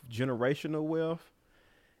generational wealth,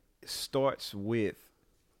 it starts with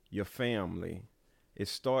your family. It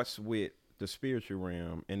starts with the spiritual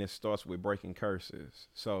realm, and it starts with breaking curses.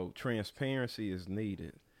 So transparency is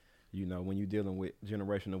needed. You know, when you're dealing with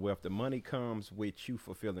generational wealth, the money comes with you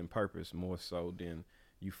fulfilling purpose more so than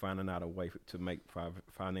you finding out a way to make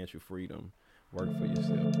financial freedom work for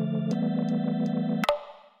yourself.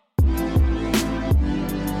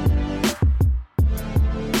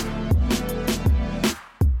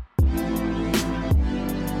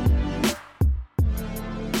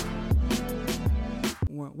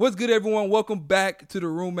 What's good, everyone? Welcome back to the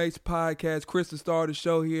Roommates Podcast. Chris, the star of the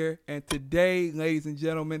show here. And today, ladies and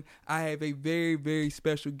gentlemen, I have a very, very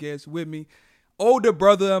special guest with me. Older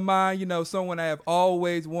brother of mine, you know, someone I have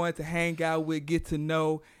always wanted to hang out with, get to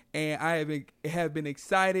know. And I have been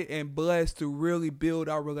excited and blessed to really build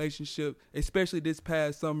our relationship, especially this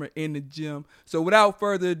past summer in the gym. So without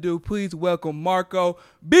further ado, please welcome Marco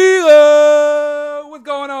Bila. What's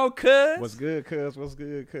going on, cuz? What's good, cuz? What's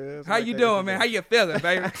good, cuz? How you doing, man? How you feeling,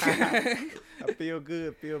 baby? I feel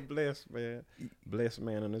good, feel blessed, man. Blessed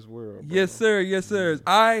man in this world, bro. Yes, sir. Yes, sir.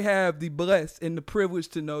 I have the blessed and the privilege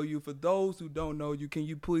to know you. For those who don't know you, can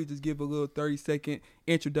you please just give a little 30-second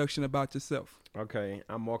introduction about yourself? Okay,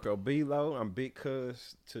 I'm Marco Bilo. I'm big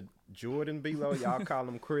cuz to Jordan Bilo. Y'all call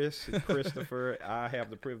him Chris, Christopher. I have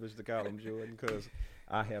the privilege to call him Jordan because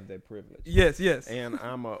I have that privilege. Yes, yes. And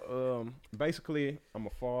I'm basically I'm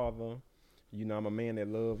a father. You know, I'm a man that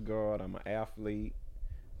loves God. I'm an athlete,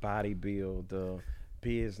 bodybuilder,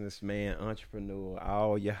 businessman, entrepreneur,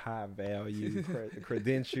 all your high value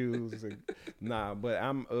credentials. But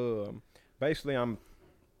I'm basically I'm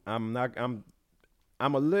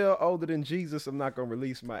a little older than Jesus. I'm not gonna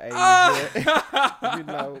release my age yet. You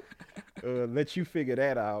know, let you figure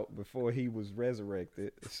that out before he was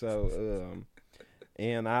resurrected. So,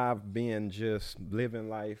 and I've been just living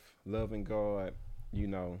life, loving God. You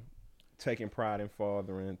know, taking pride in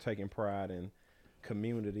fathering, taking pride in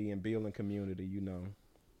community and building community. You know,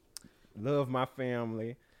 love my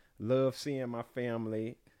family, love seeing my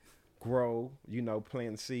family grow. You know,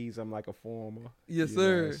 planting seeds. I'm like a farmer. Yes,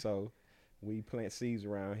 sir. Know, so. We plant seeds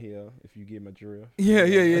around here, if you get my drift. Yeah.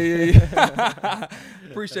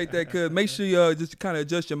 Appreciate that, cuz. Make sure you just kind of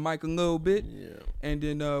adjust your mic a little bit, and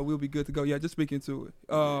then we'll be good to go. Yeah, just speaking to it.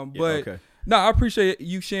 Okay. No, I appreciate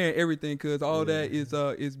you sharing everything, cuz all that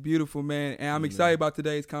is beautiful, man. And I'm excited about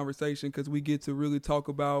today's conversation because we get to really talk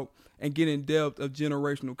about and get in depth of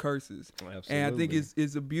generational curses. Absolutely. And I think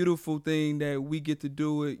it's a beautiful thing that we get to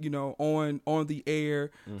do it, you know, on the air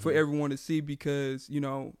for everyone to see because, you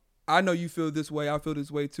know, I know you feel this way. I feel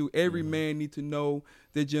this way too. Every man needs to know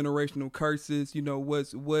the generational curses, you know,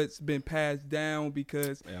 what's been passed down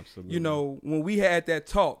because, you know, when we had that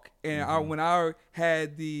talk and when I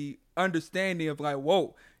had the understanding of like,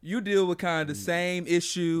 whoa, you deal with kind of the same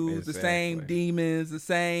issues, the same demons, the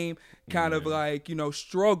same kind of like, you know,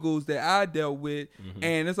 struggles that I dealt with.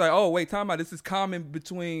 And it's like, oh, wait, time out. This is common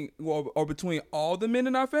between between all the men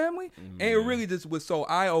in our family. And it really just was so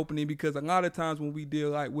eye-opening because a lot of times when we deal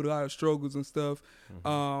like with a lot of struggles and stuff,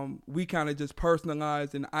 we kind of just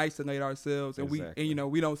personalize and isolate ourselves and you know,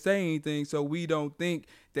 we don't say anything. So we don't think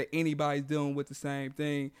that anybody's dealing with the same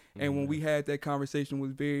thing. And when we had that conversation, it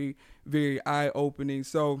was very, very eye-opening.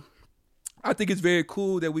 So I think it's very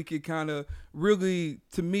cool that we could kind of really,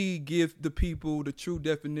 to me, give the people the true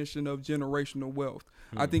definition of generational wealth.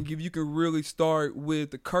 I think if you can really start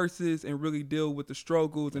with the curses and really deal with the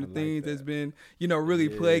struggles and the things that's been, you know, really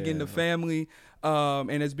plaguing the family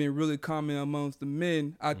and has been really common amongst the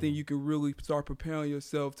men, I think you can really start preparing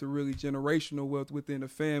yourself to really generational wealth within the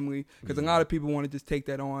family because a lot of people want to just take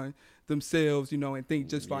that on themselves, you know, and think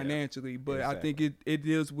just financially. But I think it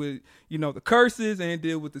deals with, you know, the curses and it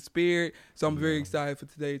deals with the spirit. So I'm very excited for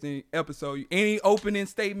today's episode. Any opening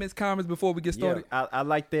statements, comments before we get started? I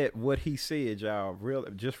like that, what he said, y'all.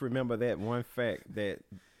 Just remember that one fact that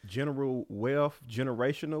generational wealth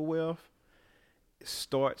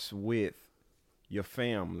starts with your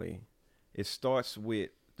family. It starts with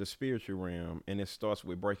the spiritual realm and it starts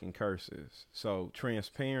with breaking curses. So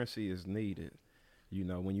transparency is needed. You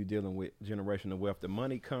know, when you're dealing with generational wealth, the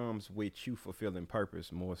money comes with you fulfilling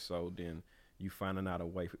purpose more so than you finding out a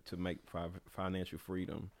way to make financial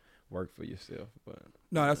freedom work for yourself. But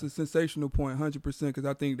no, that's a sensational point, 100%, because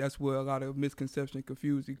I think that's where a lot of misconception and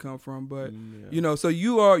confusion come from. But you know, so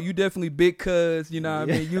you definitely big cuz, you know what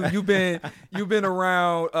I mean? You've been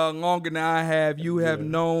around longer than I have. You have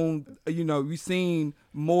known, you know, you've seen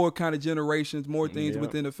more kind of generations, more things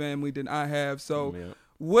within the family than I have. So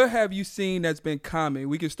what have you seen that's been common?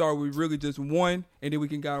 We can start with really just one, and then we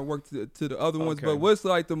can kind of work to the other ones. Okay. But what's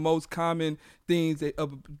like the most common things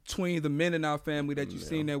between the men in our family that you've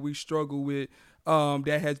seen that we struggle with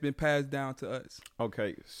that has been passed down to us?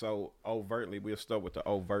 Okay, so overtly, we'll start with the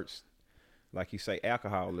overts. Like you say,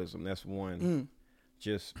 alcoholism, that's one.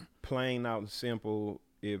 Just plain out and simple,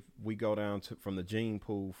 if we go down from the gene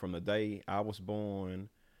pool, from the day I was born,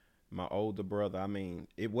 my older brother, I mean,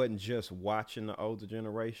 it wasn't just watching the older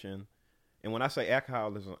generation. And when I say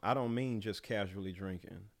alcoholism, I don't mean just casually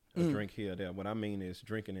drinking, a drink here or there. What I mean is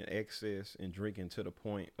drinking in excess and drinking to the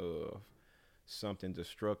point of something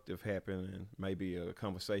destructive happening, maybe a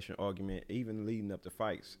conversation, argument, even leading up to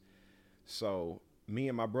fights. So me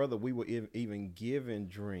and my brother, we were even given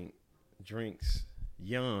drinks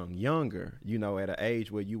younger, you know, at an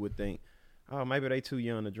age where you would think, oh, maybe they too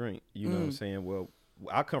young to drink. You know what I'm saying? Well,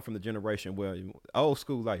 I come from the generation where old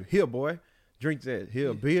school, like, here, boy, drink that.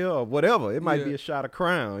 Here, beer or whatever. It might be a shot of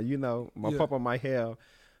Crown. You know, my papa might have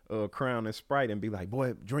Crown and Sprite and be like,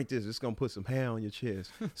 boy, drink this. It's going to put some hair on your chest,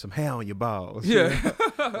 some hair on your balls. Yeah. You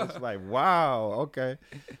know? It's like, wow, okay.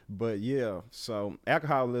 But, yeah, so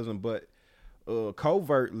alcoholism, but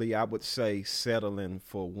covertly, I would say settling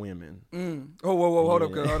for women. Oh, whoa, hold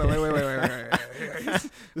up, hold on, wait.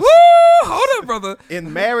 Woo, hold up, brother.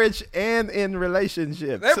 In marriage and in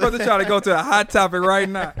relationships. That brother trying to go to a hot topic right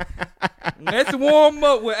now. Let's warm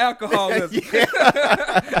up with alcoholism.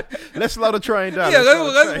 Let's slow the train down. Yeah,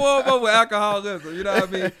 let's warm up with alcoholism. You know what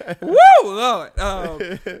I mean? Woo, Lord.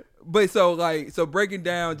 But so breaking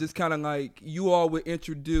down, just kind of like you all would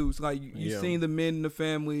introduce, like you seen the men in the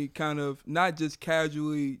family kind of not just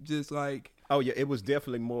casually, just like. Oh yeah, it was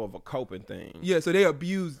definitely more of a coping thing. Yeah, so they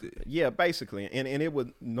abused it. Yeah, basically, and it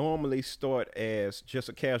would normally start as just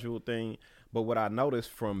a casual thing, but what I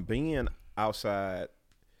noticed from being outside,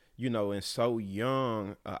 you know, and so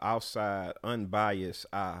young, outside, unbiased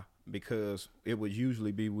eye, because it would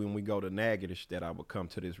usually be when we go to Natchitoches that I would come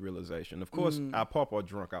to this realization. Of course, our papa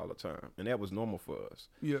drunk all the time, and that was normal for us.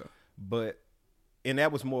 Yeah. And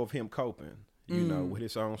that was more of him coping, you know, with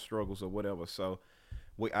his own struggles or whatever. So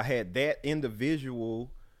I had that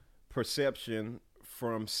individual perception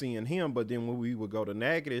from seeing him, but then when we would go to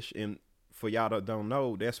Natchitoches, and for y'all that don't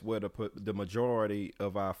know, that's where the majority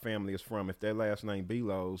of our family is from. If their last name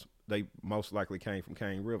Belos, they most likely came from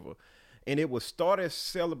Cane River. And it was started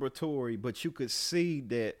celebratory, but you could see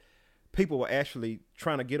that people were actually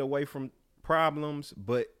trying to get away from problems,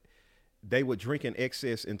 but they would drink in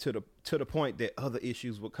excess and to the point that other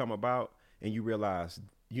issues would come about, and you realize,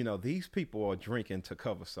 you know, these people are drinking to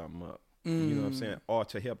cover something up. You know what I'm saying? Or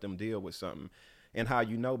to help them deal with something. And how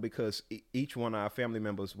you know, because each one of our family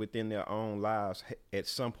members within their own lives at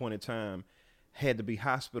some point in time had to be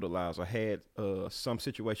hospitalized or had some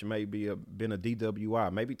situation, maybe been a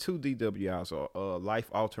DWI, maybe 2 DWIs or a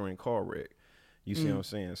life-altering car wreck. You see what I'm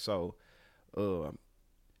saying? So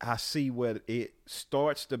I see where it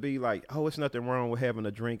starts to be like, oh, it's nothing wrong with having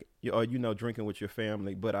a drink or, you know, drinking with your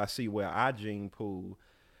family. But I see where our gene pool,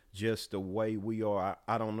 just the way we are,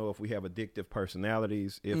 I don't know if we have addictive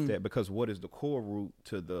personalities, if that, because what is the core root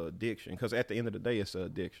to the addiction? Because at the end of the day, it's an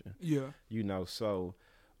addiction. Yeah. You know, so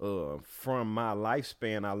from my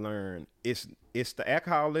lifespan, I learned it's the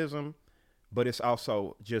alcoholism, but it's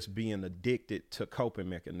also just being addicted to coping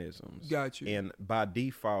mechanisms. Got you. And by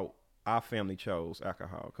default, our family chose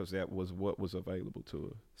alcohol because that was what was available to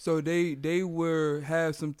us. So they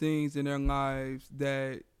have some things in their lives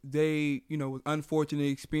that they, you know, with unfortunate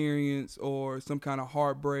experience or some kind of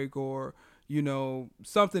heartbreak or, you know,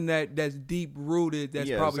 something that's deep rooted that's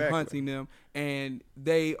probably hunting them, and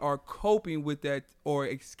they are coping with that or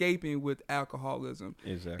escaping with alcoholism.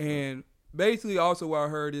 Exactly. And basically also what I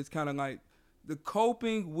heard is kind of like the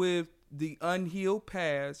coping with the unhealed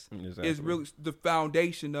past is really the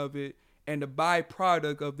foundation of it, and the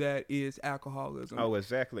byproduct of that is alcoholism. Oh,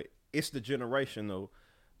 exactly. It's the generational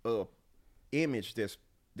image that's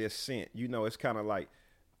sent. You know, it's kind of like,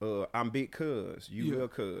 I'm big cuz, you will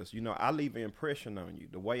cuz. You know, I leave an impression on you.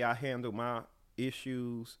 The way I handle my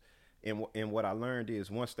issues and what I learned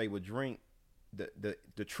is once they would drink,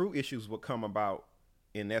 the true issues would come about,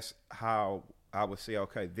 and that's how I would say,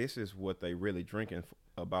 okay, this is what they really drinking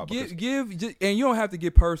about. And you don't have to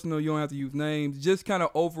get personal. You don't have to use names. Just kind of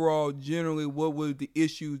overall, generally, what would the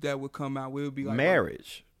issues that would come out? What would be like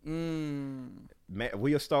marriage.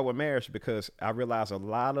 We'll start with marriage because I realize a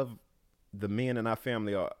lot of the men in our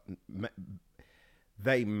family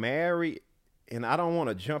they marry, and I don't want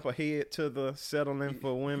to jump ahead to the settling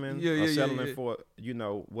for women or settling for, you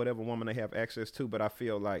know, whatever woman they have access to, but I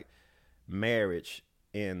feel like marriage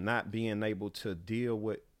and not being able to deal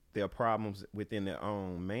with their problems within their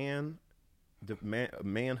own manhood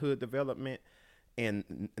development,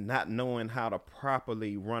 and not knowing how to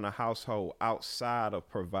properly run a household outside of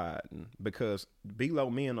providing, because below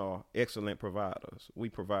men are excellent providers. We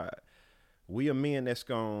provide. We are men that's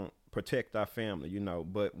going to protect our family, you know,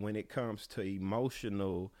 but when it comes to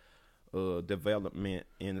emotional development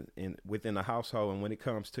in within the household, and when it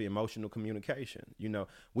comes to emotional communication, you know,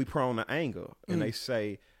 we prone to anger, and they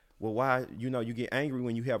say, well, why, you know, you get angry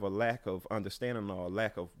when you have a lack of understanding or a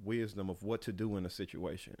lack of wisdom of what to do in a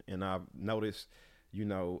situation. And I've noticed, you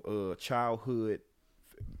know, childhood,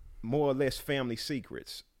 more or less family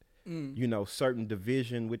secrets, you know, certain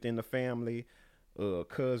division within the family.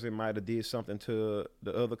 Cousin might have did something to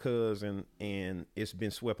the other cousin, and it's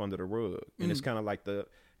been swept under the rug. And it's kind of like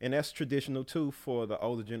and that's traditional too for the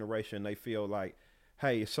older generation. They feel like,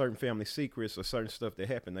 hey, certain family secrets or certain stuff that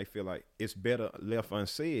happened, they feel like it's better left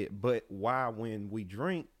unsaid. But why, when we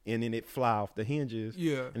drink and then it fly off the hinges,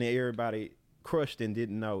 and then everybody crushed and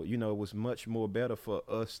didn't know, you know, it was much more better for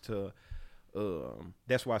us to,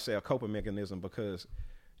 that's why I say a coping mechanism, because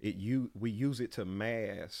we use it to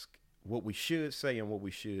mask what we should say and what we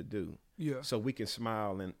should do. So we can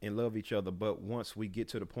smile and love each other. But once we get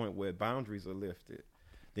to the point where boundaries are lifted,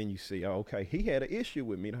 then you see, oh, okay, he had an issue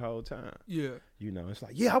with me the whole time. You know, it's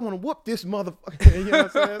like, I want to whoop this motherfucker. You know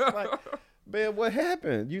what I'm saying? It's like, man, what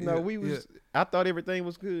happened? You know, I thought everything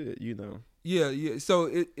was good, you know. So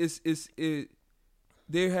it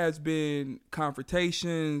there has been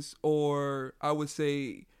confrontations, or I would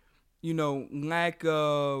say, you know, lack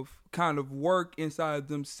of kind of work inside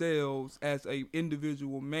themselves as a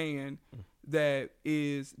individual man that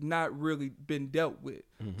is not really been dealt with.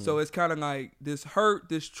 So it's kind of like this hurt,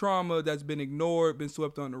 this trauma that's been ignored, been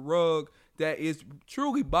swept on the rug, that is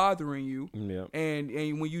truly bothering you.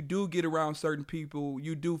 And when you do get around certain people,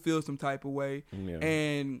 you do feel some type of way.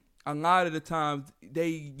 And a lot of the times they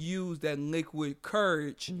use that liquid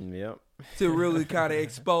courage to really kind of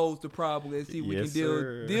expose the problem and see if we can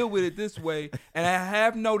deal with it this way. And I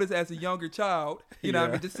have noticed as a younger child, you know, I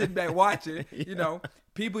mean, just sitting back watching, you know,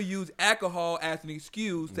 people use alcohol as an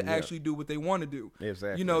excuse to actually do what they want to do.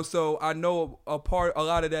 You know, so I know a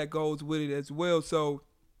lot of that goes with it as well. So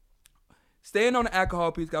staying on the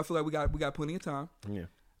alcohol piece, I feel like we got plenty of time.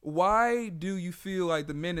 Why do you feel like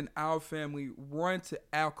the men in our family run to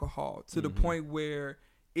alcohol to the point where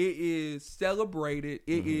it is celebrated,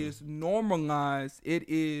 it is normalized, it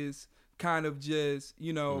is kind of just,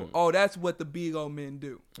 you know, oh, that's what the big old men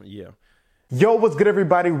do? Yo, what's good,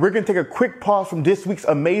 everybody? We're going to take a quick pause from this week's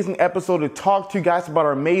amazing episode to talk to you guys about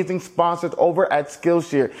our amazing sponsors over at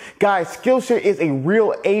Skillshare. Guys, Skillshare is a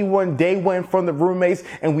real A1 day one from the roommates,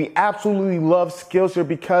 and we absolutely love Skillshare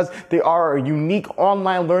because they are a unique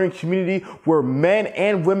online learning community where men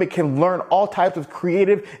and women can learn all types of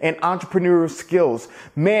creative and entrepreneurial skills.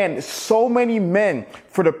 Man, so many men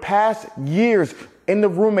for the past years in the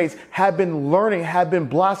roommates have been learning, have been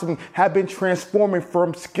blossoming, have been transforming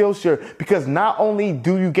from Skillshare, because not only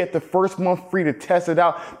do you get the first month free to test it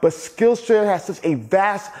out, but Skillshare has such a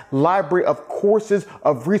vast library of courses,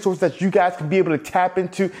 of resources that you guys can be able to tap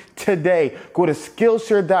into today. Go to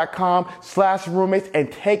Skillshare.com/roommates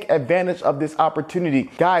and take advantage of this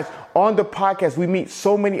opportunity. Guys, on the podcast, we meet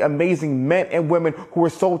so many amazing men and women who are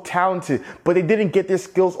so talented, but they didn't get their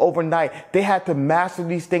skills overnight. They had to master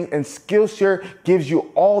these things, and Skillshare gives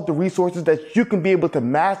you all the resources that you can be able to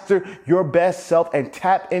master your best self and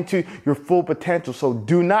tap into your full potential. So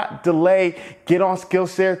do not delay. Get on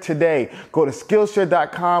Skillshare today. Go to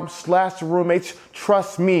Skillshare.com/roommates.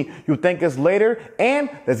 Trust me, you'll thank us later. And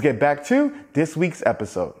let's get back to this week's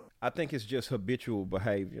episode. I think it's just habitual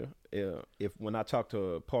behavior. When I talk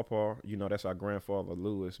to Papa, you know, that's our grandfather,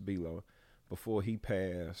 Louis Bilo, before he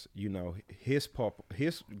passed, you know, his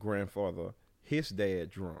grandfather, his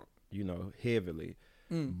dad drunk, you know, heavily,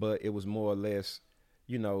 but it was more or less,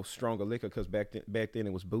 you know, stronger liquor, because back then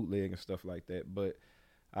it was bootleg and stuff like that. But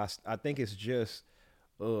I think it's just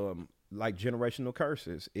like generational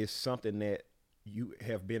curses. It's something that you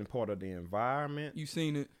have been part of the environment. You've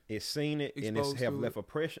seen it. It's seen it, and it's have left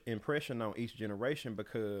impression on each generation,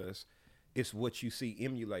 because it's what you see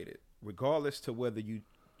emulated. Regardless to whether you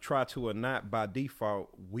try to or not, by default,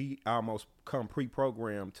 we almost come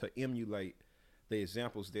pre-programmed to emulate the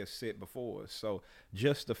examples that's set before us. So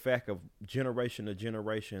just the fact of generation to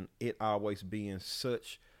generation, it always being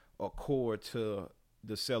such a core to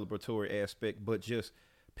the celebratory aspect, but just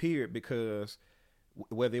period, because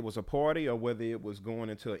whether it was a party or whether it was going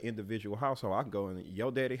into an individual household, I can go in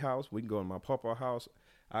your daddy house, we can go in my papa house,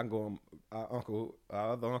 I can go in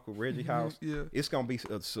our other uncle Reggie house. It's gonna be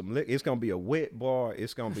it's gonna be a wet bar.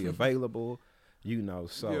 It's gonna be available. You know,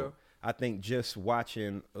 so Yeah. I think just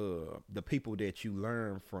watching the people that you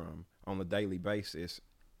learn from on a daily basis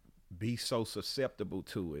be so susceptible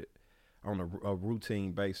to it on a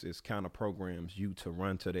routine basis kind of programs you to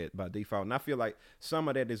run to that by default. And I feel like some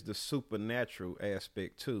of that is the supernatural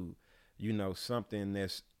aspect too. You know, something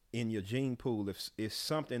that's in your gene pool. If it's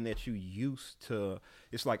something that you used to,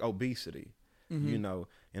 it's like obesity, you know,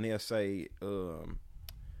 and they'll say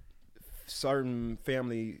certain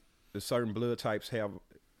blood types have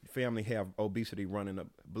obesity running a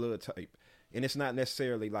blood type. And it's not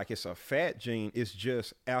necessarily like it's a fat gene. It's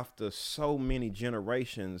just after so many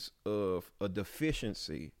generations of a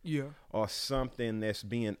deficiency or something that's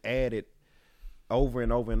being added over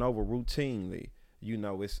and over and over routinely. You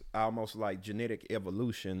know, it's almost like genetic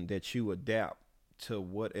evolution that you adapt to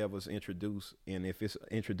whatever's introduced. And if it's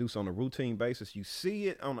introduced on a routine basis, you see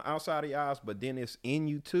it on the outside of your eyes, but then it's in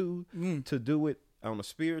you too to do it on a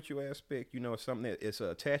spiritual aspect. You know, it's something that it's an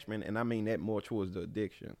attachment. And I mean that more towards the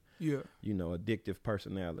addiction. Yeah. You know, addictive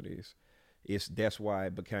personalities. That's why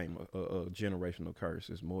it became a generational curse.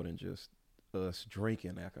 It's more than just us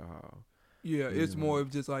drinking alcohol. Yeah, it's more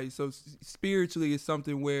of just like, so spiritually it's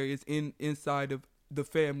something where it's inside of the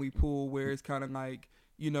family pool, where it's kind of like,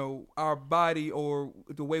 you know, our body or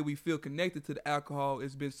the way we feel connected to the alcohol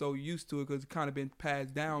has been so used to it because it's kind of been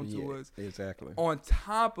passed down to us. Exactly. On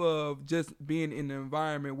top of just being in an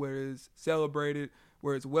environment where it's celebrated,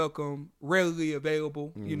 where it's welcome, readily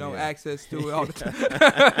available, you know, access to it all the time.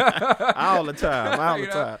 all the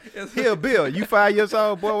time. Here, Bill, you 5 years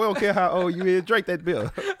old, boy, we don't care how old you is, drink that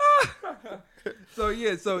Bill. So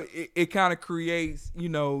it kind of creates, you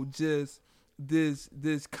know, just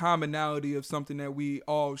this commonality of something that we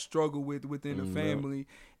all struggle with within the family,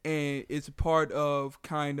 and it's part of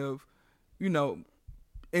kind of, you know,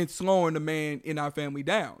 and slowing the man in our family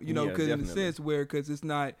down, you know, because in a sense because it's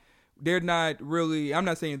not. They're not really, I'm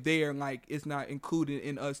not saying they're like, it's not included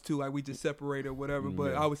in us too, like we just separate or whatever,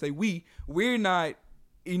 but I would say we're not,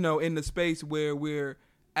 you know, in the space where we're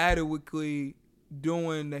adequately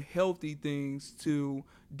doing the healthy things to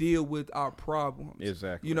deal with our problems.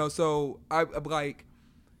 Exactly. You know, so I'm like,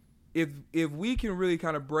 if we can really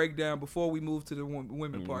kind of break down before we move to the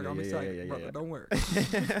women part, I'm excited, brother, don't worry.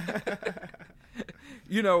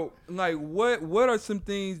 You know, like what are some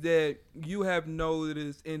things that you have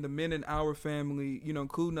noticed in the men in our family, you know,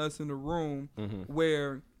 including us in the room,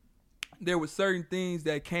 where there were certain things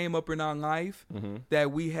that came up in our life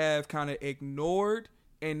that we have kind of ignored,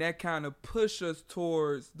 and that kind of push us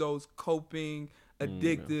towards those coping,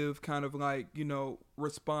 addictive kind of like, you know,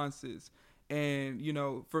 responses. And, you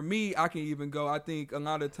know, for me, I can even go, I think a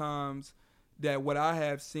lot of times that what I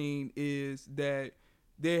have seen is that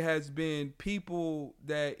there has been people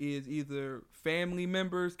that is either family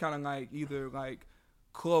members, kind of like either like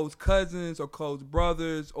close cousins or close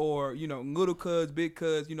brothers, or, you know, little cuz, big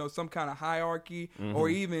cuz, you know, some kind of hierarchy, or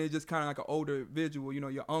even just kind of like an older individual, you know,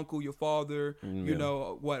 your uncle, your father, you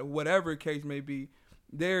know, whatever case may be.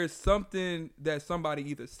 There's something that somebody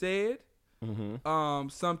either said,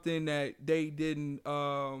 something that they didn't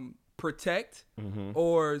protect,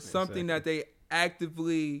 or something that they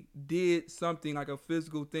actively did something like a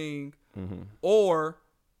physical thing, or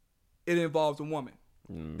it involves a woman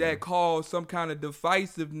that caused some kind of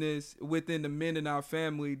divisiveness within the men in our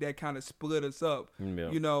family that kind of split us up.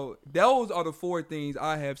 You know, those are the four things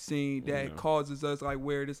I have seen that causes us like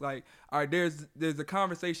where it's like, all right, there's a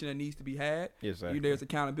conversation that needs to be had. Exactly. There's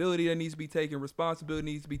accountability that needs to be taken, responsibility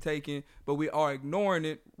needs to be taken, but we are ignoring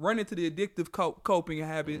it, running to the addictive coping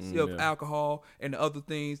habits of alcohol and the other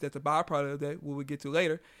things that's a byproduct of that we'll get to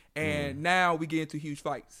later. And now we get into huge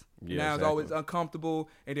fights. Now it's always uncomfortable,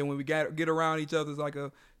 and then when we get around each other, it's like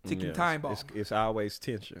a ticking time bomb. It's always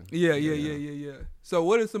tension. Yeah. So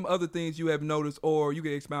what are some other things you have noticed, or you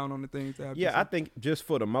can expound on the things that have I think just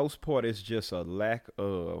for the most part, it's just a lack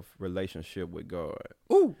of relationship with God.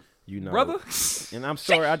 Ooh, you know, brother. And I'm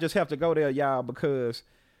sorry, I just have to go there, y'all, because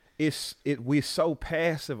we're so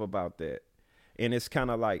passive about that, and it's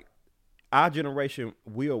kind of like our generation,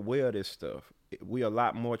 we're aware of this stuff. We're a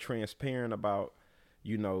lot more transparent about,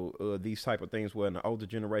 you know, these type of things, where in the older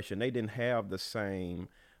generation, they didn't have the same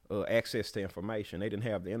access to information. They didn't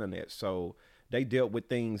have the internet. So they dealt with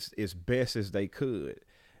things as best as they could.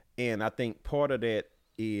 And I think part of that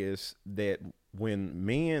is that when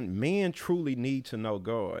men truly need to know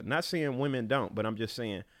God, not saying women don't, but I'm just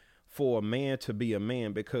saying for a man to be a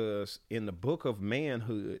man, because in the book of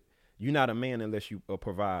manhood, you're not a man unless you're a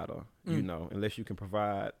provider, you know, unless you can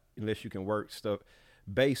provide, unless you can work stuff,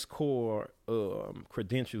 base core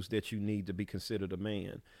credentials that you need to be considered a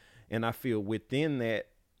man. And I feel within that,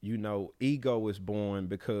 You know, ego is born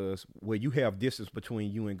because where you have distance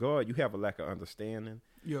between you and God, you have a lack of understanding.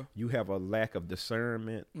 Yeah. You have a lack of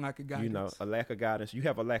discernment. Lack of guidance. You know, a lack of guidance. You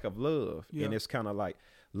have a lack of love. Yeah. And it's kind of like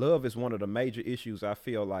love is one of the major issues. I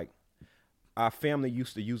feel like our family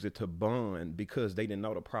used to use it to bond because they didn't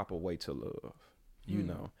know the proper way to love, you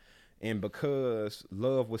know. And because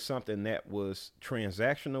love was something that was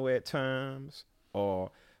transactional at times,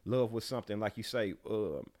 or love was something, like you say,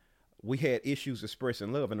 we had issues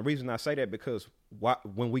expressing love. And the reason I say that because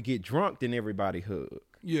when we get drunk, then everybody hug.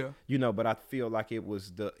 Yeah. You know, but I feel like it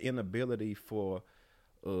was the inability for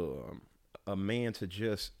a man to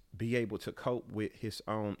just be able to cope with his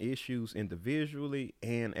own issues individually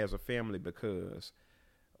and as a family because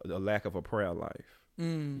of the lack of a prayer life,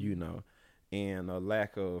 you know, and a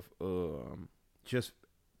lack of just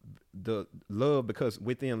the love, because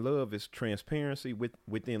within love is transparency,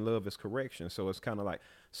 within love is correction. So it's kind of like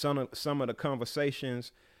some of the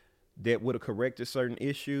conversations that would have corrected certain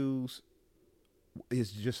issues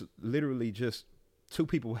is just literally just two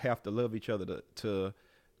people have to love each other to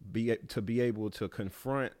be able to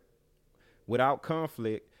confront without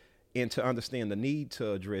conflict and to understand the need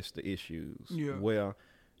to address the issues. Yeah. Well,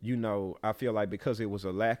 you know, I feel like because it was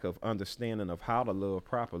a lack of understanding of how to love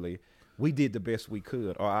properly, we did the best we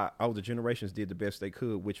could, or our older generations did the best they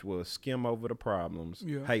could, which was skim over the problems.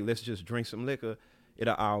 Yeah. Hey, let's just drink some liquor.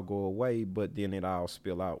 It'll all go away, but then it all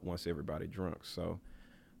spill out once everybody drunk. So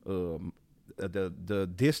the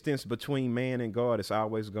distance between man and God is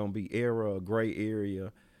always going to be a gray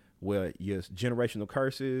area, where your generational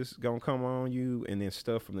curses going to come on you, and then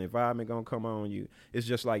stuff from the environment going to come on you. It's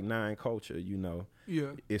just like culture, you know.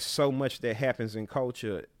 Yeah. It's so much that happens in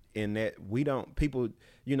culture, in that people,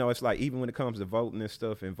 you know, it's like even when it comes to voting and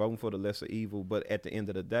stuff and voting for the lesser evil, but at the end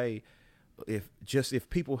of the day, if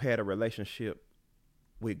people had a relationship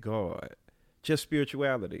with God, just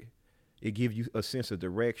spirituality, it gives you a sense of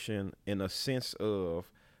direction and a sense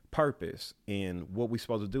of purpose in what we're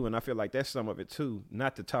supposed to do. And I feel like that's some of it too,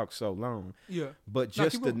 not to talk so long, but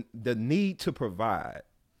just the need to provide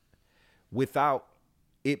without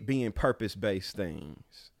it being purpose-based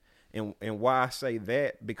things. And why I say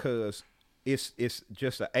that, because it's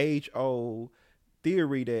just an age-old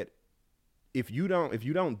theory that if you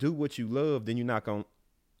don't do what you love, then you're not gonna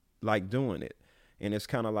like doing it. And it's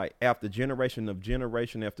kind of like after generation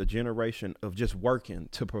after generation of just working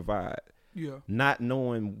to provide, not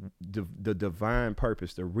knowing the divine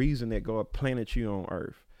purpose, the reason that God planted you on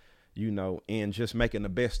earth, you know, and just making the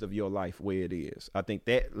best of your life where it is. I think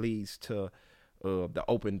that leads to the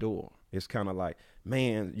open door. It's kind of like,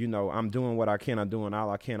 man, you know, I'm doing what I can. I'm doing all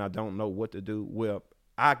I can. I don't know what to do. Well,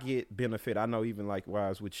 I get benefit. I know even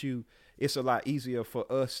likewise with you, it's a lot easier for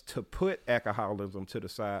us to put alcoholism to the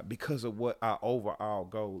side because of what our overall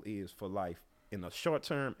goal is for life in the short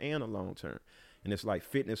term and the long term. And it's like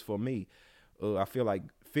fitness for me. I feel like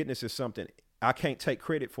fitness is something I can't take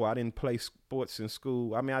credit for. I didn't play sports in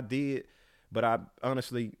school. I mean, I did, but I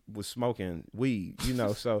honestly was smoking weed, you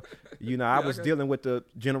know. So, you know, I was dealing with the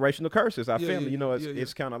generational curses. Our family, you know,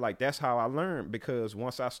 it's kind of like that's how I learned, because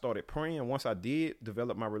once I started praying, once I did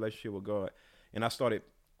develop my relationship with God, and I started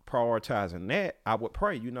prioritizing that, I would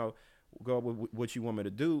pray, you know, God, what you want me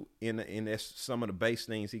to do? And that's some of the base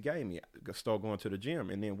things He gave me. I start going to the gym,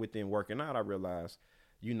 and then within working out, I realized,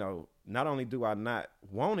 you know, not only do I not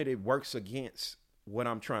want it, it works against what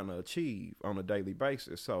I'm trying to achieve on a daily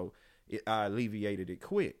basis. So I alleviated it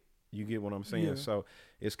quick. You get what I'm saying? Yeah. So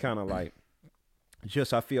it's kind of like,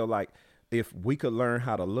 just I feel like if we could learn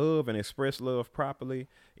how to love and express love properly,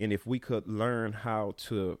 and if we could learn how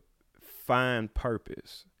to find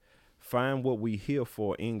purpose, find what we here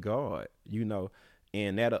for in God, you know,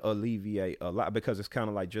 and that'll alleviate a lot, because it's kind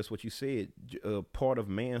of like just what you said, part of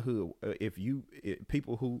manhood.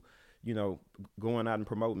 People who, you know, going out and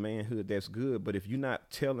promote manhood, that's good. But if you're not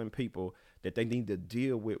telling people that they need to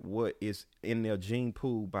deal with what is in their gene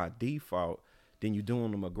pool by default, then you're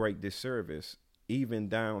doing them a great disservice, even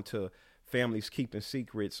down to families keeping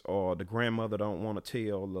secrets, or the grandmother don't want to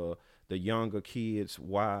tell the younger kids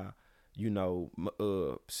why, you know,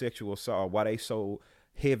 sexual assault, why they so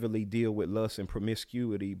heavily deal with lust and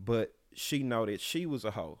promiscuity, but she know that she was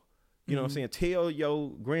a hoe. You know what I'm saying? Tell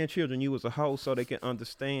your grandchildren you was a hoe so they can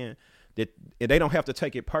understand that they don't have to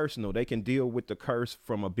take it personal. They can deal with the curse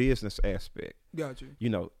from a business aspect. Gotcha. You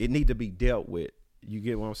know, it need to be dealt with. You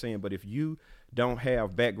get what I'm saying? But if you don't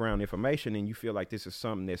have background information and you feel like this is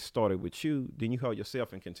something that started with you, then you hold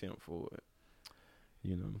yourself in contempt for it.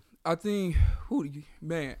 You know? I think,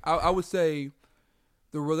 I would say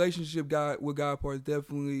the relationship with God part is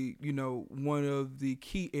definitely, you know, one of the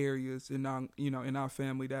key areas in our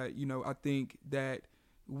family that, you know, I think that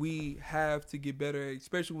we have to get better at,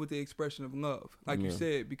 especially with the expression of love, like you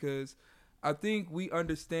said, because I think we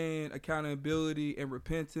understand accountability and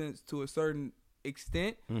repentance to a certain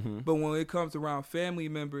extent, but when it comes around family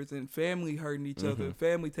members and family hurting each other,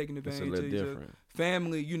 family taking advantage of each other,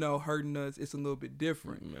 family, hurting us, it's a little bit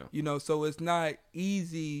different, so it's not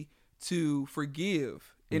easy to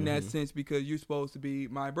forgive in that sense, because you're supposed to be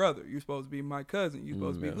my brother, you're supposed to be my cousin, you're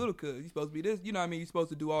supposed to be little cousin, you're supposed to be this, you're supposed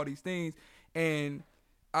to do all these things. And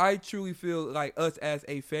I truly feel like us as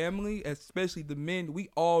a family, especially the men, we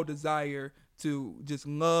all desire to just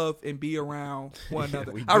love and be around one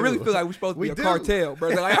another. I really feel like we're supposed to be a cartel,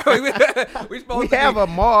 brother. Like, we have a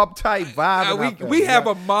mob type vibe. We have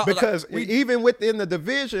a mob, because even within the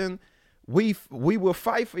division, we will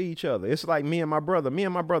fight for each other. It's like me and my brother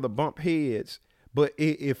bump heads. But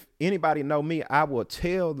if anybody know me, I will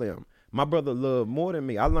tell them my brother love more than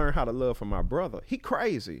me. I learned how to love from my brother. He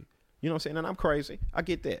crazy. You know what I'm saying? And I'm crazy. I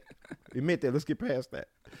get that. Admit that. Let's get past that.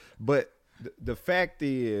 But the fact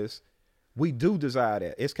is, we do desire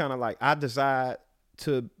that. It's kind of like I desire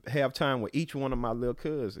to have time with each one of my little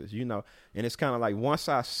cousins, and it's kind of like once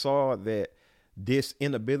I saw that this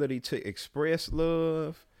inability to express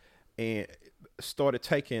love and started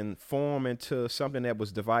taking form into something that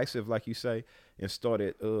was divisive, like you say, and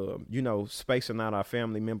started, spacing out our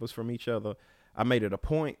family members from each other, I made it a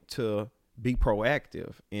point to be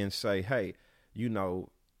proactive and say, hey,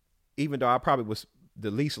 even though I probably was the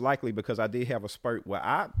least likely, because I did have a spurt where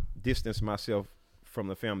I distanced myself from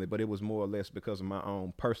the family, but it was more or less because of my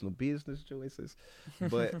own personal business choices.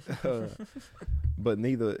 But but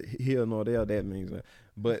neither here nor there, that means that.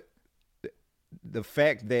 But the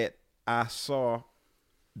fact that I saw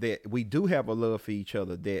that we do have a love for each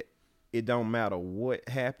other, that it don't matter what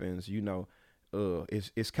happens,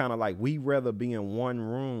 it's kind of like we rather be in one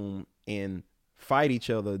room and fight each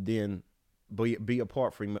other than be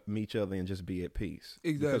apart from each other and just be at peace.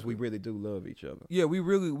 Exactly. Because we really do love each other. Yeah, we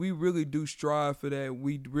really do strive for that.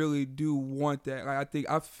 We really do want that. Like,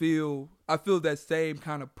 I feel that same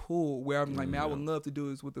kind of pull where I'm like, man, I would love to do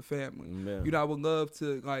this with the family. I would love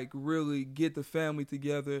to like really get the family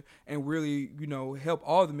together and really, help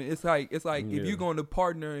all the men. It's like if you're going to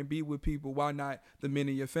partner and be with people, why not the men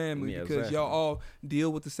in your family? Because y'all all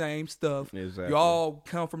deal with the same stuff. Y'all all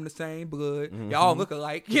come from the same blood. Y'all look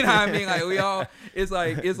alike. You know what I mean? Like we all. It's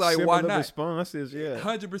like similar why not? Responses,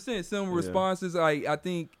 100% similar responses. I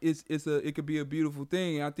think it could be a beautiful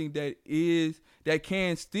thing. And I think that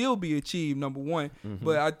can still be achieved. Number one,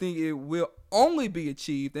 but I think it will only be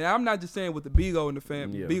achieved, and I'm not just saying with the Bigo and the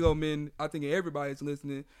family, Bigo men. I think everybody's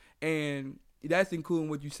listening, and that's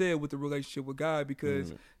including what you said with the relationship with God,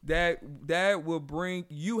 because that will bring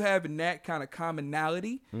you having that kind of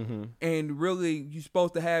commonality, and really you're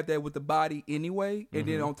supposed to have that with the body anyway, and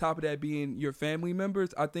then on top of that being your family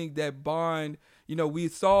members. I think that bond, we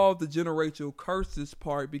solved the generational curses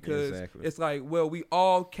part, because it's like, well, we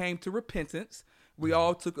all came to repentance. We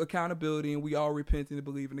all took accountability, and we all repented and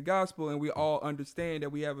believe in the gospel, and we all understand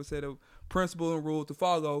that we have a set of principles and rules to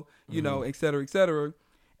follow, et cetera, et cetera.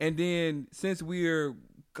 And then since we're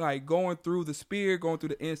like going through the spirit, going through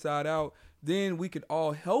the inside out, then we could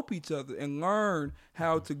all help each other and learn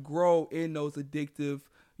how to grow in those addictive,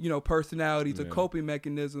 personalities or coping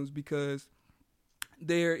mechanisms, because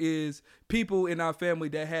there is people in our family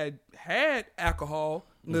that had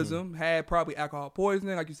alcoholism, had probably alcohol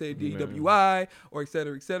poisoning, like you said, DWI, or et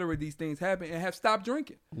cetera, et cetera. These things happen, and have stopped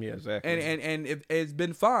drinking. Yeah, exactly. And it's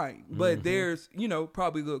been fine. But there's,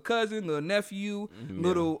 probably little cousin, little nephew,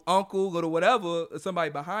 little uncle, little whatever, somebody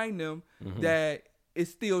behind them that is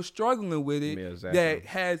still struggling with it, that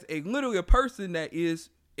has literally a person that is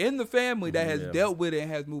in the family that has dealt with it and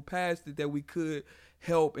has moved past it, that we could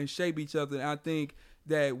help and shape each other. And I think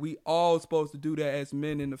that we all supposed to do that as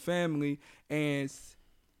men in the family. And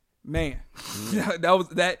man,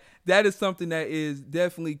 that is something that is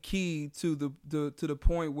definitely key to the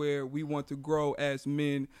point where we want to grow as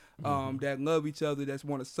men, that love each other, that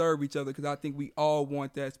want to serve each other, because I think we all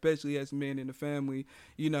want that, especially as men in the family,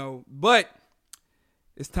 But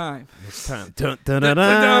it's time. Dun, dun, dun,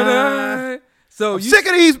 dun. So I'm sick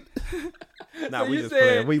of these. Nah, we just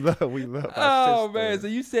playing. We love. Oh man! So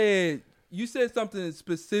you said something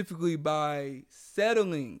specifically by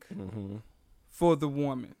settling for the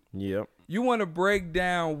woman. Yep. You want to break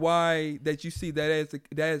down why that you see that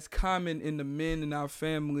is common in the men in our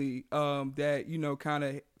family, that kind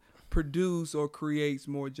of produce or creates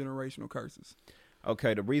more generational curses.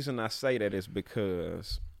 Okay, the reason I say that is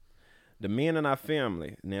because the men in our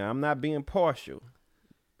family. Now, I'm not being partial,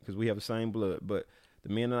 because we have the same blood, but the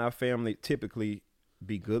men in our family typically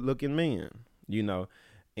be good-looking men,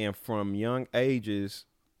 and from young ages,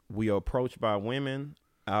 we are approached by women,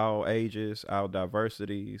 all ages, all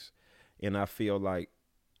diversities, and I feel like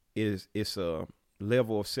it's a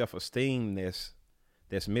level of self-esteem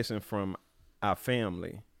that's missing from our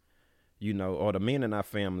family, you know, or the men in our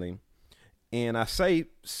family. And I say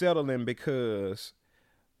settling because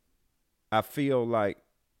I feel like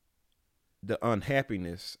the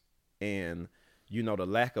unhappiness and, you know, the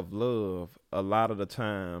lack of love a lot of the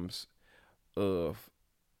times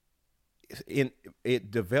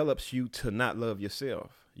it develops you to not love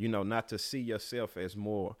yourself, you know, not to see yourself as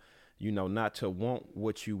more, you know, not to want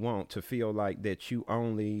what you want, to feel like that you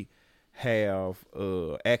only have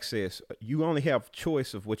access, you only have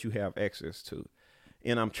choice of what you have access to.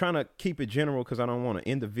 And I'm trying to keep it general because I don't want to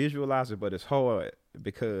individualize it, but it's hard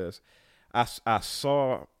because I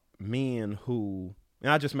saw men who,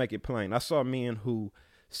 and I just make it plain, I saw men who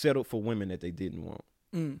settled for women that they didn't want.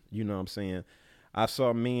 You know what I'm saying? I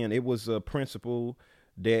saw men, it was a principle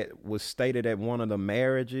that was stated at one of the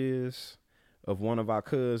marriages of one of our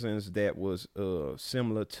cousins that was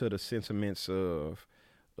similar to the sentiments of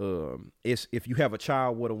it's, if you have a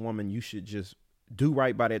child with a woman, you should just do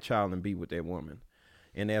right by that child and be with that woman.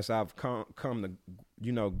 And as I've come to,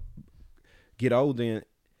 you know, get older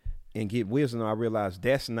and get wisdom, I realized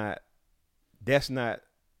that's not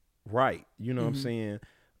right. You know what I'm saying?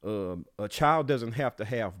 A child doesn't have to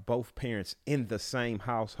have both parents in the same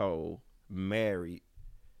household married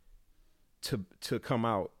to come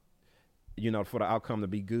out, you know, for the outcome to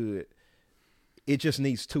be good. It just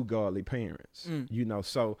needs two godly parents, you know.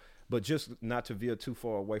 So, but just not to veer too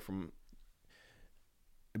far away from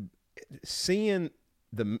seeing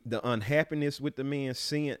the unhappiness with the men,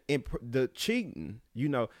 seeing the cheating, you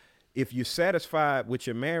know. If you're satisfied with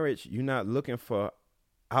your marriage, you're not looking for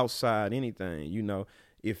outside anything, you know.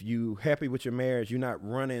 If you happy with your marriage, you're not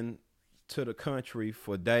running to the country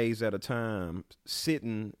for days at a time,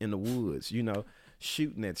 sitting in the woods, you know,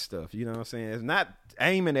 shooting at stuff. You know what I'm saying? It's not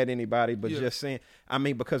aiming at anybody, but just saying, I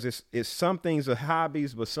mean, because it's some things are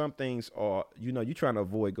hobbies, but some things are, you know, you're trying to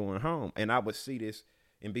avoid going home. And I would see this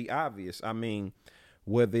and be obvious. I mean,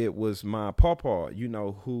 whether it was my papa, you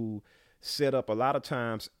know, who set up a lot of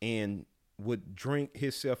times and would drink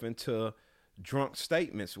himself into drunk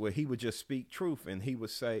statements where he would just speak truth, and he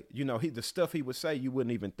would say, you know, the stuff he would say you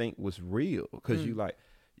wouldn't even think was real, because you like,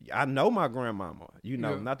 I know my grandmama, you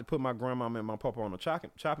know, not to put my grandmama and my papa on a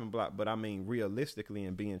chopping block, but I mean realistically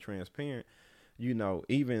and being transparent, you know,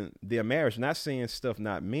 even their marriage, not saying stuff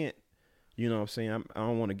not meant, you know what I'm saying, I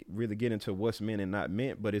don't want to really get into what's meant and not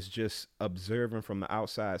meant, but it's just observing from the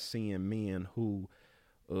outside, seeing men who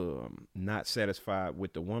not satisfied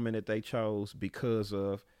with the woman that they chose because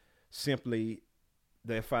of simply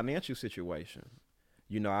their financial situation.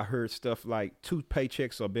 You know, I heard stuff like 2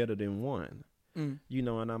 paychecks are better than 1, you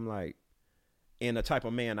know, and I'm like, and the type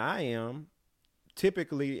of man I am,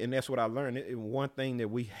 typically, and that's what I learned, one thing that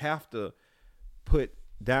we have to put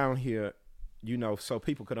down here, you know, so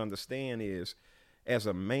people could understand is, as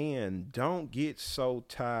a man, don't get so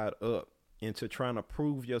tied up into trying to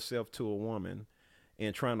prove yourself to a woman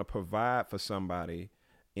and trying to provide for somebody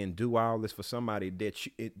and do all this for somebody that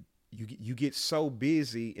you get so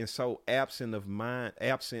busy and so absent of mind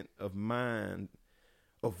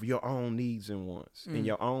of your own needs and wants and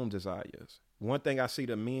your own desires. One thing I see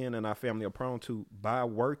the men in our family are prone to, by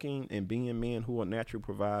working and being men who are natural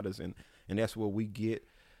providers, and that's where we get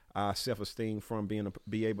our self-esteem from,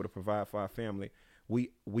 be able to provide for our family.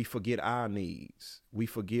 We forget our needs. We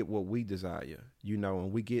forget what we desire, you know,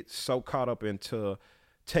 and we get so caught up into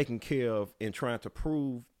taking care of and trying to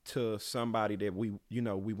prove to somebody that we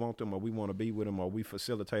want them, or we want to be with them, or we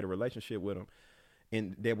facilitate a relationship with them,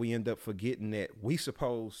 and that we end up forgetting that we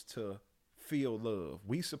supposed to feel love.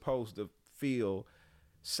 We supposed to feel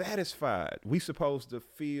satisfied. We supposed to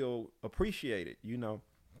feel appreciated, you know.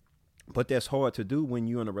 But that's hard to do when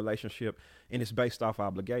you're in a relationship and it's based off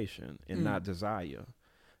obligation and not desire.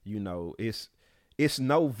 You know, it's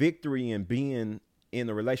no victory in being in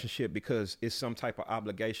a relationship because it's some type of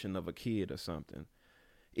obligation of a kid or something.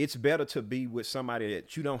 It's better to be with somebody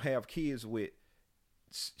that you don't have kids with,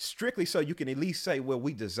 strictly so you can at least say, well,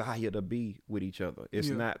 we desire to be with each other. It's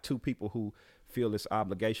not 2 people who feel this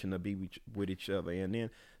obligation to be with each other. And then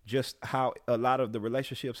just how a lot of the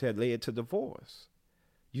relationships had led to divorce.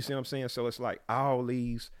 You see what I'm saying? So it's like all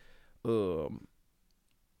these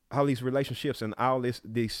relationships and all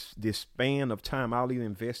this span of time, all these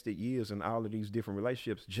invested years and all of these different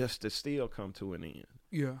relationships just to still come to an end.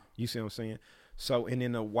 Yeah. You see what I'm saying? So, and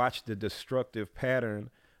then to watch the destructive pattern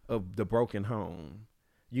of the broken home,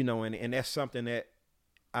 you know, and that's something that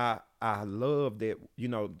I love, that, you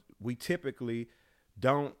know, we typically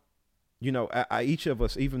don't you know, each of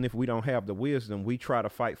us, even if we don't have the wisdom, we try to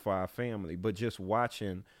fight for our family. But just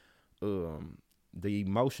watching the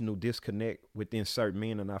emotional disconnect within certain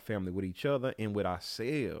men in our family with each other and with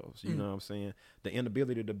ourselves, you know what I'm saying? The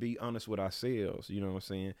inability to be honest with ourselves, you know what I'm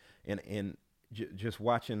saying? And just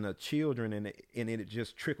watching the children and it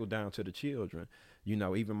just trickled down to the children. You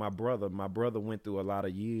know, even my brother went through a lot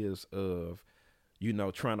of years of, you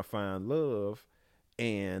know, trying to find love,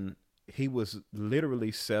 and he was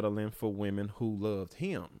literally settling for women who loved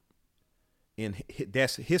him. And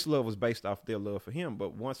that's his love was based off their love for him.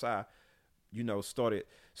 But once I, you know, started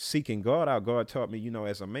seeking God out, God taught me, you know,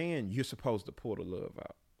 as a man, you're supposed to pour the love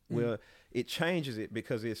out. Well, it changes it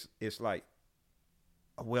because it's like,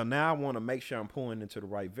 well, now I want to make sure I'm pouring into the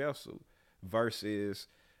right vessel versus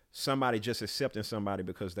somebody just accepting somebody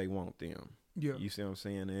because they want them. Yeah. You see what I'm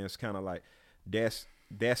saying? And it's kind of like, that's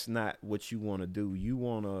not what you want to do. You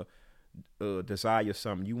want to desire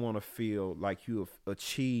something. You want to feel like you have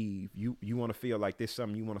achieved. You want to feel like this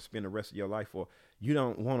something you want to spend the rest of your life for. You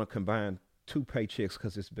don't want to combine 2 paychecks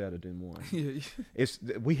because it's better than one.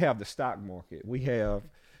 We have the stock market. We have,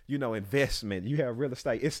 you know, investment. You have real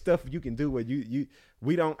estate. It's stuff you can do where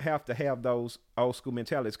we don't have to have those old school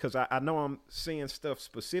mentalities. Because I know I'm seeing stuff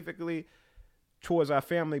specifically towards our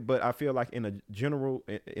family, but I feel like in a general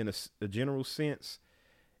sense,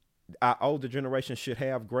 our older generation should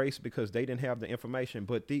have grace because they didn't have the information.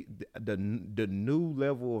 But the new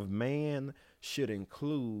level of man should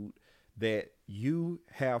include that you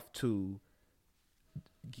have to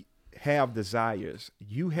have desires.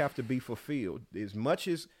 You have to be fulfilled. As much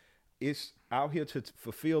as it's out here to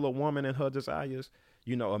fulfill a woman and her desires,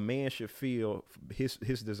 you know, a man should feel his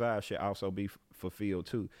desires should also be fulfilled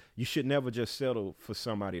too. You should never just settle for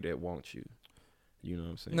somebody that wants you. You know what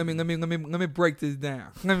I'm saying? Let me break this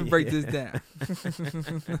down. Let me break this down.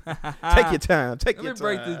 Take your time. Let me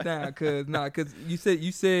break this down, cause you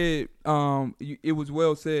said it was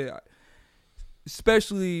well said.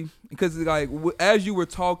 Especially because, like, as you were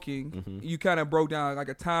talking, you kind of broke down like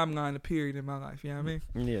a timeline, a period in my life. You know what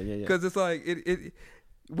I mean? Yeah. Because it's like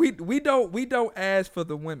we don't ask for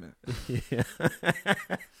the women. Yeah.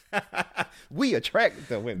 We attract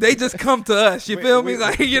the women. They just come to us. You feel me?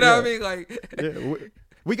 Like, you know what I mean? Like, yeah,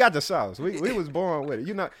 we got the sauce. We was born with it.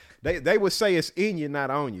 You know, they would say it's in you, not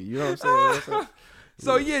on you. You know what I'm saying?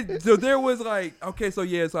 So there was like, okay, so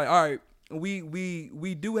yeah, it's like, all right.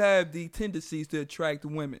 We do have the tendencies to attract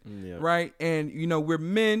women, right? And you know, we're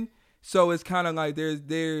men, so it's kind of like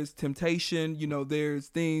there's temptation. You know, there's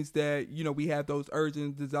things that, you know, we have those urges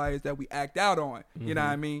and desires that we act out on. You know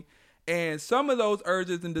what I mean? And some of those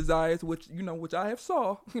urges and desires, which I have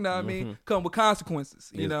saw, you know what I mean, come with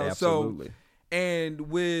consequences. You know, absolutely. So and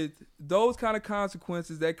with those kind of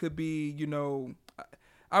consequences, that could be, you know,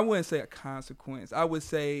 I wouldn't say a consequence. I would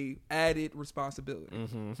say added responsibility.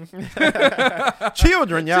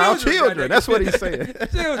 Children, y'all. Children. That's what he's saying.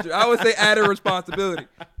 Children. I would say added responsibility.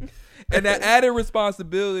 And that added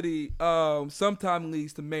responsibility sometimes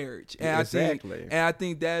leads to marriage. And exactly. I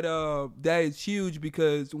think that is huge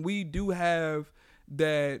because we do have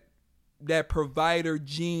that provider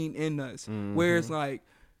gene in us. Where it's like,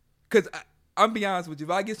 because I'm be honest with you,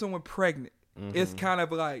 if I get someone pregnant, it's kind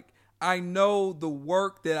of like, I know the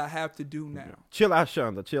work that I have to do now. Chill out,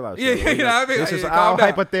 Shonda. Chill out. Yeah, you know what I mean? This is all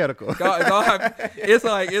hypothetical. It's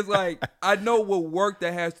like I know what work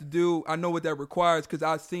that has to do. I know what that requires because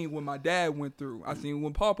I've seen what my dad went through. I seen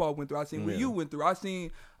when Papa went through. I seen what you went through. I seen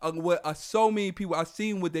what so many people. I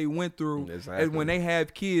seen what they went through. Exactly. And when they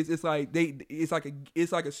have kids, it's like it's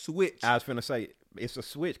like a switch. I was finna say. It's a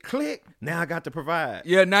switch. Click. Now I got to provide.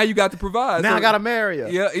 Yeah, now you got to provide. Now I got to marry her.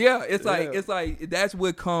 Yeah. It's like that's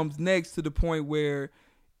what comes next to the point where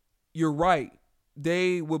you're right.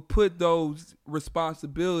 They would put those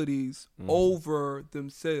responsibilities over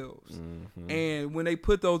themselves. And when they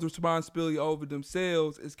put those responsibilities over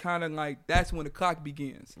themselves, it's kind of like that's when the clock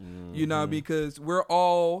begins. You know, because we're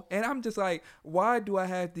all, and I'm just like, why do I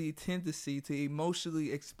have the tendency to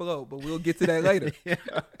emotionally explode? But we'll get to that later.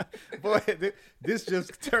 Boy, this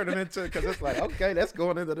just turning into, because it's like, okay, that's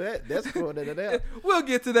going into that. That's going into that. We'll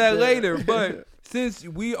get to that later. But since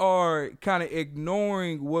we are kind of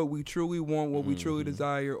ignoring what we truly want, what we truly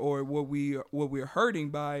desire, or what we're hurting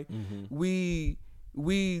by, we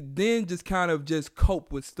then just kind of just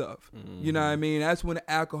cope with stuff. You know what I mean? That's when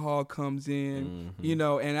alcohol comes in, you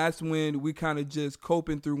know, and that's when we kind of just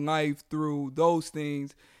coping through life through those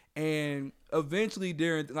things. And eventually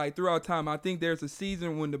throughout time, I think there's a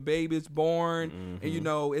season when the baby's born, and you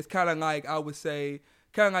know, it's kind of like, I would say,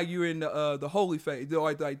 kind of like you're in the holy phase,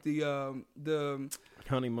 like the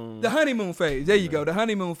honeymoon. The honeymoon phase. There you go. The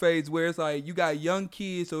honeymoon phase where it's like you got young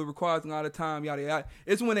kids, so it requires a lot of time. Yada yada.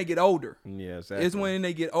 It's when they get older. Yeah, exactly. It's when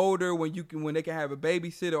they get older when they can have a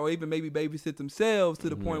babysitter or even maybe babysit themselves to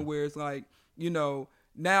the point where it's like, you know,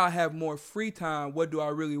 now I have more free time. What do I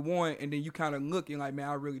really want? And then you kind of looking like, man,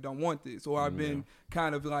 I really don't want this. Or I've been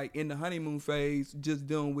kind of like in the honeymoon phase, just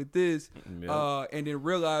dealing with this, and then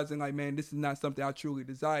realizing like, man, this is not something I truly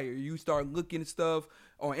desire. You start looking at stuff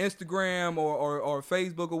on Instagram or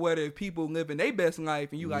Facebook or whatever, if people living their best life,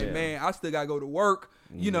 and you like, man, I still gotta go to work.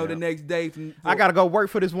 You know, the next day. I gotta go work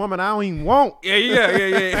for this woman I don't even want.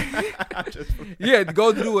 Yeah, to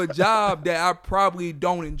go do a job that I probably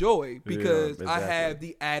don't enjoy because I have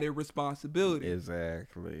the added responsibility.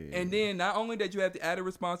 Exactly. And then not only that you have the added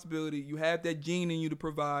responsibility, you have that gene in you to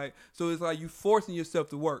provide. So it's like you forcing yourself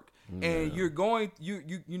to work. And you're going,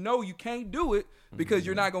 you know you can't do it because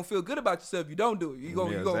you're not gonna feel good about yourself if you don't do it. You're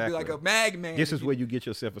gonna be like a mag man. This is where you get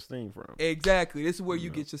your self-esteem from. Exactly. This is where you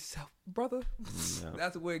get yourself, brother.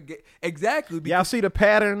 That's where it get exactly. Y'all see the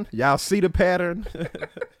pattern?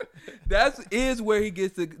 That is where he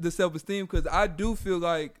gets the self-esteem, because I do feel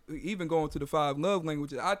like, even going to the 5 love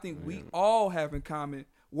languages, I think we all have in common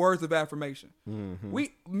words of affirmation.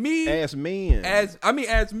 As men,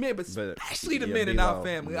 but especially the men in our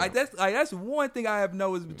family. Like that's one thing I have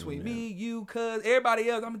noticed between me, you, cuz everybody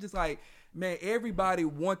else. I'm just like, man, everybody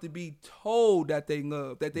want to be told that they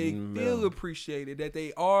love, that they feel appreciated, that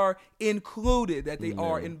they are included, that they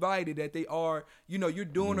are invited, that they are, you know, you're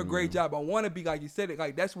doing a great job. I want to be, like you said it,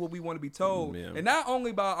 like that's what we want to be told. And not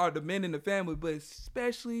only by the men in the family, but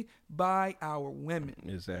especially by our women.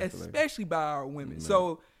 Exactly. Especially by our women.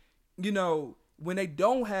 So, you know, when they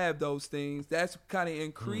don't have those things, that's kind of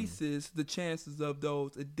increases the chances of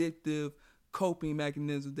those addictive coping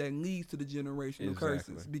mechanisms that leads to the generational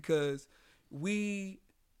curses, because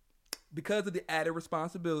because of the added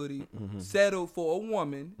responsibility, settled for a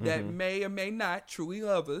woman that may or may not truly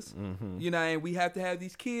love us, you know, and we have to have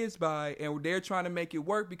these kids by, and they're trying to make it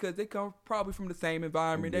work because they come probably from the same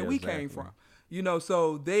environment that we came from, you know,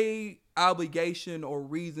 so they obligation or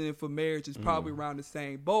reason for marriage is probably around the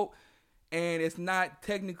same boat. And it's not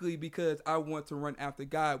technically because I want to run after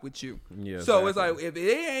God with you. So it's like, if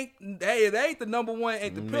it ain't the number one,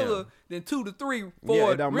 ain't the pillar, then 2 to 3,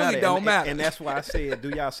 4 don't matter. And that's why I said,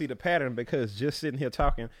 do y'all see the pattern? Because just sitting here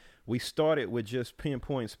talking, we started with just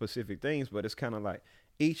pinpoint specific things, but it's kind of like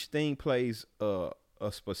each thing plays a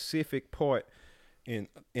specific part in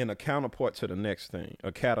a counterpart to the next thing,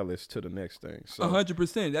 a catalyst to the next thing. So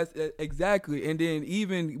 100%. That's exactly. And then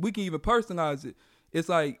we can even personalize it. It's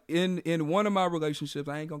like in one of my relationships,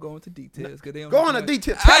 I ain't gonna go into details because they don't go into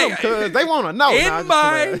details. Tell them, because they want to know. In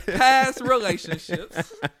my past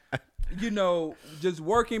relationships, you know, just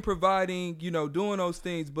working, providing, you know, doing those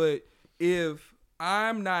things. But if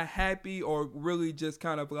I'm not happy or really just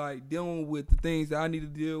kind of like dealing with the things that I need to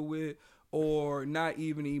deal with, or not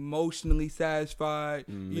even emotionally satisfied,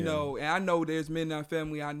 you know, and I know there's men in our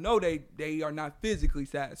family, I know they are not physically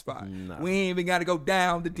satisfied. We ain't even got to go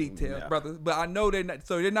down the details, brother. But I know they're not,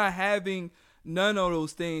 so they're not having none of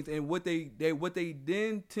those things. And what they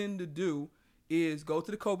then tend to do is go to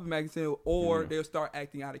the coping mechanism, or they'll start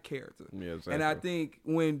acting out of character. Exactly. And I think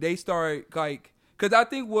when they start, like, because I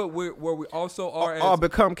think where we also are, or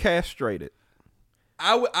become castrated.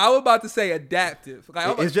 I was about to say adaptive.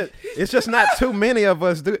 Like, it's just not too many of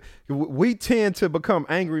us do. We tend to become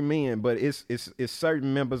angry men, but it's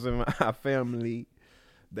certain members of our family,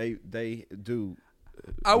 they do.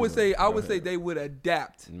 I would say they would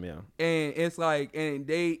adapt. And it's like, and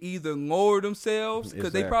they either lower themselves,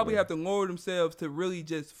 because they probably have to lower themselves to really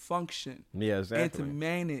just function. And to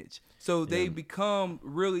manage. So they become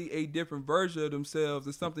really a different version of themselves.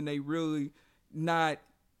 It's something they really not.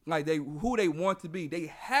 Like who they want to be. They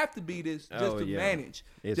have to be this just to manage,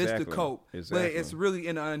 just to cope. But it's really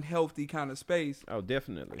in an unhealthy kind of space. Oh,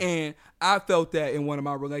 definitely. And I felt that in one of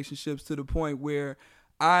my relationships, to the point where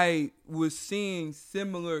I was seeing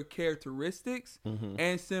similar characteristics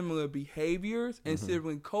and similar behaviors and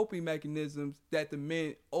similar coping mechanisms that the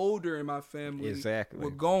men older in my family were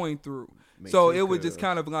going through. So it was just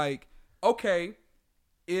kind of like, okay,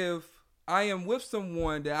 if I am with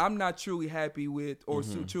someone that I'm not truly happy with or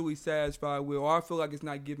truly satisfied with, or I feel like it's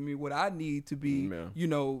not giving me what I need to be, you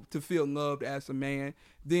know, to feel loved as a man,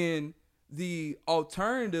 then the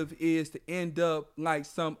alternative is to end up like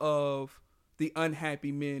some of the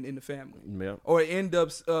unhappy men in the family, or end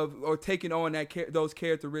up or taking on those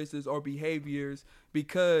characteristics or behaviors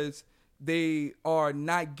because they are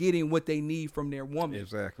not getting what they need from their woman.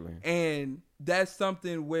 Exactly. And that's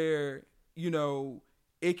something where, you know,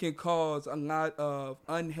 it can cause a lot of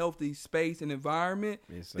unhealthy space and environment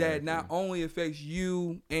that not only affects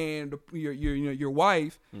you and your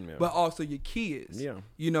wife, but also your kids. Yeah,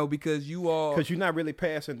 because you're not really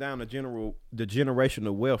passing down the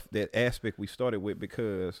generational wealth, that aspect we started with,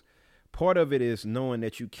 because part of it is knowing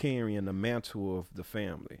that you carrying the mantle of the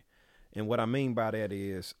family, and what I mean by that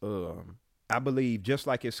is, I believe just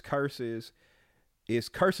like its curses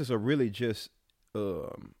are really just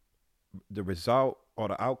the result or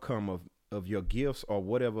the outcome of your gifts or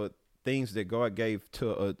whatever things that God gave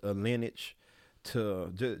to a lineage,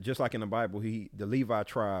 to just like in the Bible, the Levi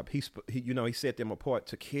tribe, he set them apart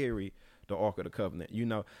to carry the Ark of the Covenant,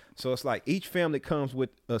 So it's like each family comes with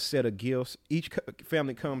a set of gifts. Each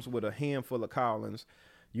family comes with a handful of callings.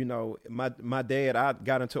 My dad, I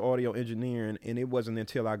got into audio engineering, and it wasn't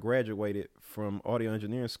until I graduated from audio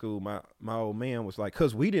engineering school, my old man was like,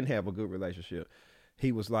 because we didn't have a good relationship,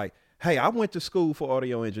 he was like, hey, I went to school for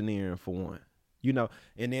audio engineering for one,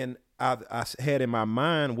 and then I had in my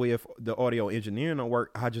mind, with the audio engineering don't work,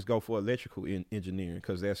 I just go for electrical engineering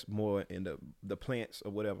because that's more in the plants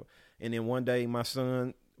or whatever. And then one day my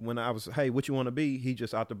son, when I was, hey, what you want to be? He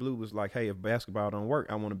just out the blue was like, hey, if basketball don't work,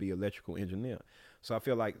 I want to be electrical engineer. So I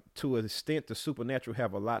feel like to an extent, the supernatural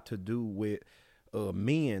have a lot to do with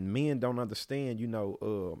men. Men don't understand,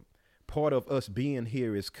 part of us being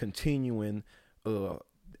here is continuing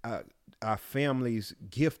our family's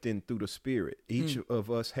gifting through the spirit. Each of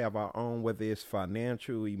us have our own, whether it's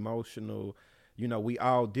financial, emotional, we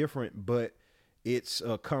all different, but it's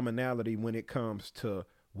a commonality when it comes to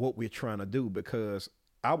what we're trying to do. Because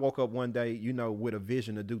I woke up one day, with a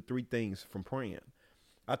vision to do 3 things from praying.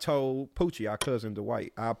 I told Poochie, our cousin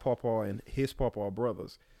Dwight, our papa and his papa are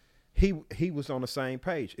brothers. He was on the same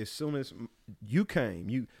page. As soon as you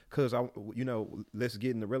came, because let's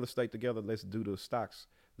get into real estate together. Let's do the stocks.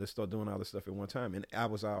 Let's start doing all this stuff at one time. And I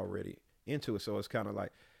was already into it. So it's kind of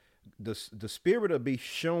like the spirit of be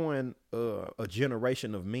showing a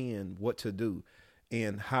generation of men what to do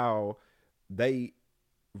and how they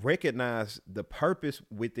recognize the purpose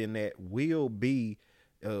within that will be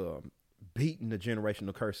beating the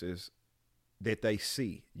generational curses that they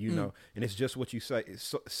see, and it's just what you say,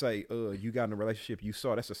 you got in a relationship, you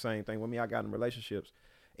saw, that's the same thing with me. I got in relationships,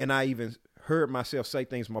 and I even heard myself say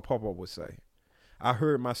things my papa would say. I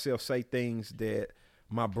heard myself say things that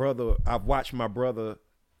I've watched my brother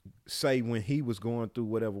say when he was going through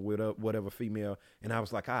whatever with whatever female, and I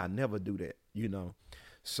was like, I never do that,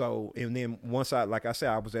 So, and then once I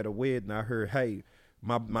was at a wedding, I heard, hey,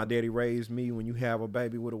 my daddy raised me, when you have a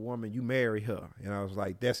baby with a woman, you marry her. And I was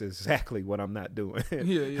like, that's exactly what I'm not doing.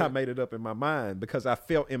 Yeah. I made it up in my mind because I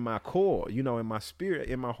felt in my core, in my spirit,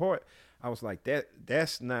 in my heart, I was like,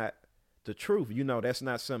 that's not the truth. That's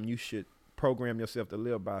not something you should program yourself to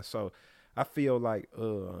live by. So I feel like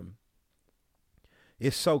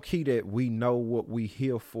it's so key that we know what we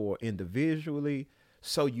here for individually,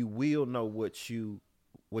 so you will know what you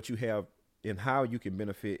have and how you can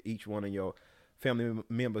benefit each one of your family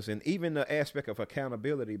members, and even the aspect of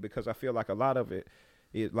accountability, because I feel like a lot of it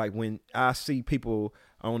is like when I see people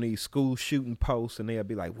on these school shooting posts and they'll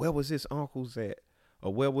be like, where was his uncles at?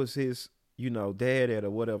 Or where was his, dad at, or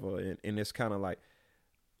whatever. And it's kind of like,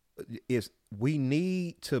 we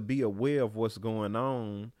need to be aware of what's going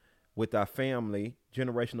on with our family,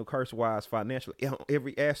 generational curse wise, financially,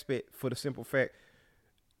 every aspect, for the simple fact,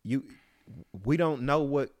 we don't know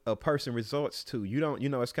what a person resorts to.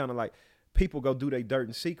 It's kind of like, people go do their dirt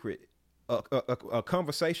in secret. A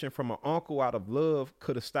conversation from an uncle out of love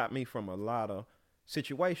could have stopped me from a lot of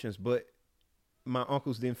situations, but my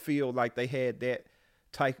uncles didn't feel like they had that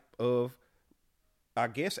type of, I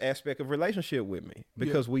guess, aspect of relationship with me,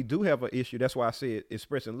 because we do have an issue. That's why I said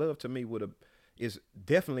expressing love to me is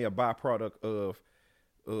definitely a byproduct of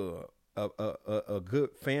a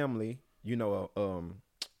good family.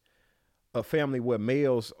 A family where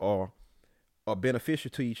males are beneficial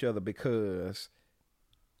to each other, because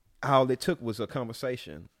all it took was a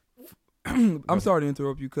conversation. I'm sorry to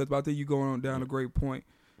interrupt you, because I think you're going down a great point.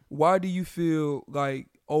 Why do you feel like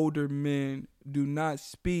older men do not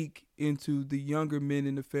speak into the younger men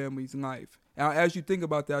in the family's life? Now, as you think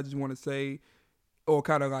about that, I just want to say, or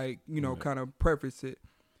kind of like, kind of preface it.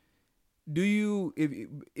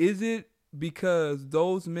 Is it because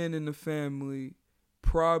those men in the family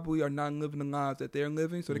probably are not living the lives that they're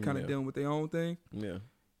living, so they're kind of dealing with their own thing? Yeah.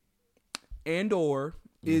 And or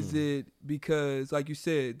is it because, like you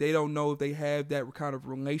said, they don't know if they have that kind of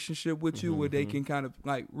relationship with you where they can kind of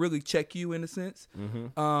like really check you in a sense?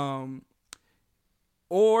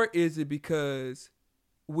 Or is it because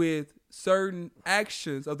with certain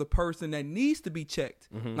actions of the person that needs to be checked.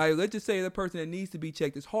 Like, let's just say the person that needs to be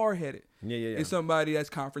checked is hard-headed. Yeah. It's somebody that's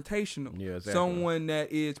confrontational. Yeah, exactly. Someone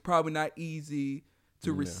that is probably not easy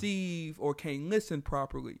to receive or can't listen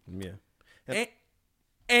properly. Yeah.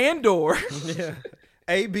 And or Yeah.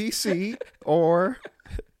 A, B, C, or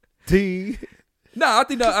D. No, I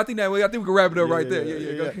think we can wrap it up right there.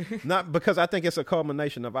 Yeah. Not because I think it's a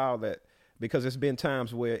culmination of all that. Because it's been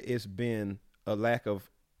times where it's been a lack of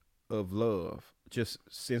love, just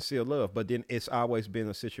sincere love. But then it's always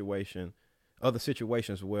been other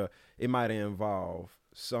situations where it might involve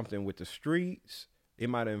something with the streets. It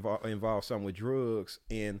might involve something with drugs,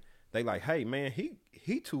 and they like, hey man,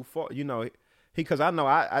 he too far, because I know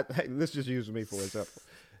hey, let's just use me for example.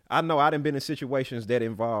 I know I done been in situations that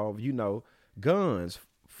involve, guns,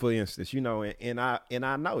 for instance, and I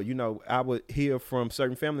know, I would hear from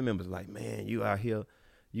certain family members like, man, you out here,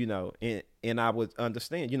 and I would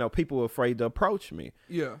understand, people were afraid to approach me.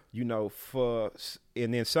 Yeah.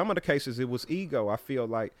 And in some of the cases it was ego. I feel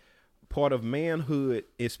like part of manhood,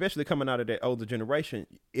 especially coming out of that older generation,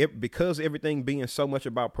 because everything being so much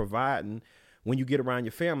about providing, when you get around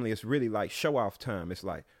your family, it's really like show off time. It's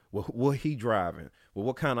like, well, what he driving?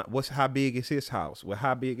 Well, how big is his house? Well,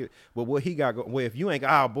 what he got well, if you ain't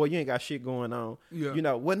you ain't got shit going on.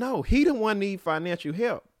 Yeah. Well, no, he the one need financial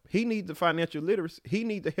help. He need the financial literacy. He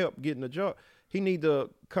need the help getting a job. He need the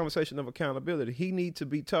conversation of accountability. He need to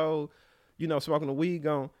be told, smoking the weed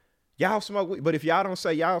y'all smoke weed. But if y'all don't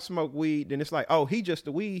say y'all smoke weed, then it's like, oh, he just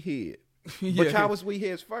a weed head. Yeah. But y'all was weed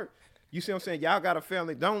heads first. You see what I'm saying? Y'all got a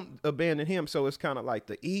family. Don't abandon him. So it's kind of like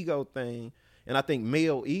the ego thing. And I think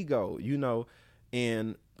male ego,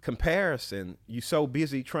 in comparison, you so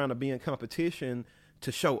busy trying to be in competition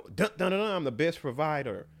to show, I'm the best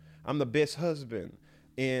provider. I'm the best husband.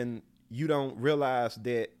 And you don't realize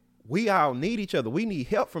that we all need each other. We need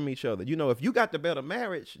help from each other. If you got the better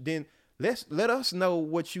marriage, then let us know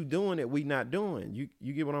what you doing that we not doing.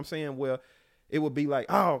 You get what I'm saying? Well, it would be like,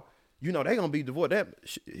 oh, they gonna be divorced. That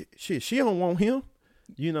shit, she don't want him.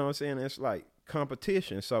 You know what I'm saying? It's like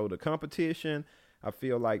competition. So the competition, I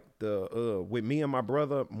feel like with me and my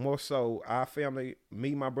brother, more so our family,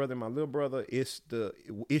 me, my brother, and my little brother, it's the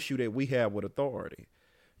issue that we have with authority.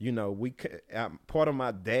 Part of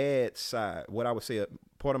my dad's side, what I would say,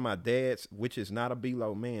 part of my dad's, which is not a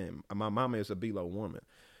below man. My mama is a below woman,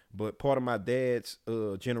 but part of my dad's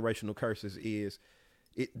generational curses is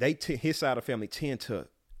his side of the family tend to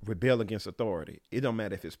rebel against authority. It don't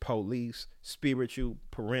matter if it's police, spiritual,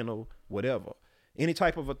 parental, whatever, any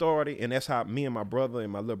type of authority. And that's how me and my brother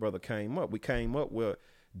and my little brother came up. We came up where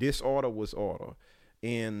disorder was order.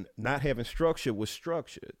 And not having structure was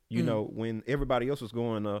structured. When everybody else was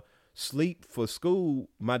going to sleep for school,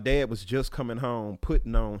 my dad was just coming home,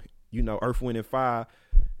 putting on, Earth, Wind, and Fire.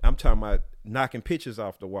 I'm talking about knocking pictures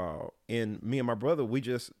off the wall. And me and my brother, we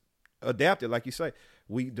just adapted, like you say.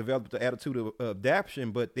 We developed the attitude of adaptation,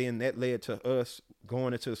 but then that led to us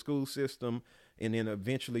going into the school system and then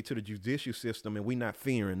eventually to the judicial system, and we not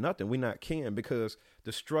fearing nothing. We not caring because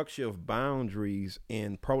the structure of boundaries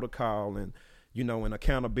and protocol and and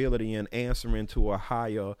accountability and answering to a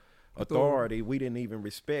higher authority, we didn't even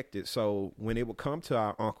respect it. So when it would come to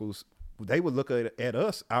our uncles, they would look at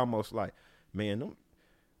us almost like, man,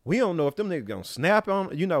 we don't know if them niggas gonna snap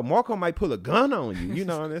on, Marco might pull a gun on you,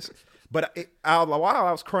 and this. But all the while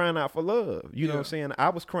I was crying out for love, you know what I'm saying? I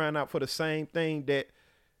was crying out for the same thing that,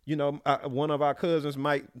 one of our cousins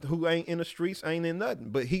who ain't in the streets, ain't in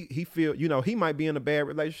nothing, but he feel, he might be in a bad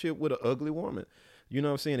relationship with an ugly woman. You know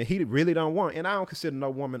what I'm saying? And he really don't want, and I don't consider no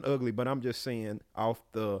woman ugly, but I'm just saying off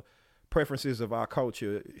the preferences of our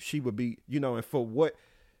culture, she would be, and for what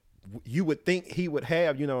you would think he would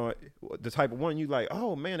have, the type of one you like,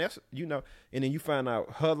 oh man, that's, and then you find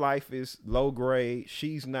out her life is low grade.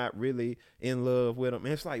 She's not really in love with him.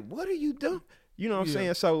 And it's like, what are you doing? You know what I'm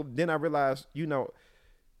saying? So then I realized,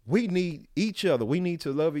 we need each other. We need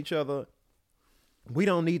to love each other. We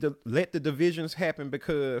don't need to let the divisions happen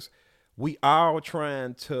because we all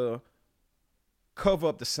trying to cover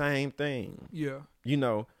up the same thing. Yeah.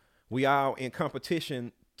 We all in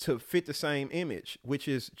competition to fit the same image, which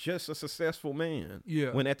is just a successful man. Yeah.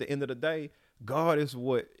 When at the end of the day, God is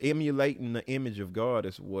emulating the image of God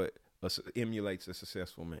is what emulates a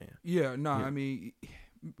successful man. Yeah. No, I mean,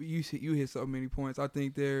 you hit so many points. I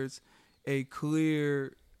think there's a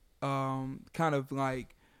clear kind of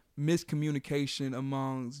like miscommunication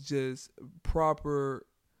amongst just proper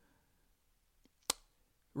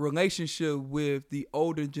relationship with the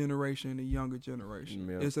older generation and the younger generation.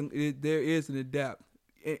 Yeah. There is an adapt.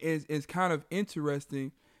 It's kind of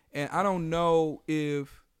interesting, and I don't know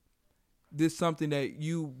if this is something that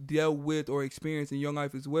you dealt with or experienced in your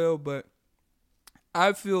life as well, but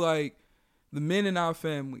I feel like the men in our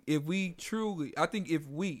family, if we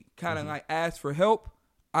kind of like ask for help,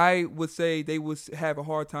 I would say they would have a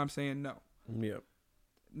hard time saying no. Yep.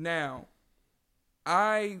 Now,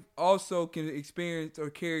 I also can experience or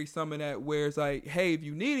carry some of that where it's like, hey, if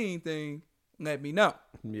you need anything, let me know.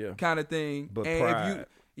 Yeah. Kind of thing. But and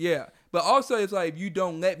pride. But also it's like, if you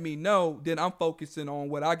don't let me know, then I'm focusing on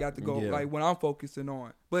what I got to go, Yeah. like what I'm focusing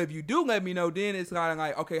on. But if you do let me know, then it's kind of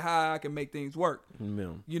like, okay, how I can make things work.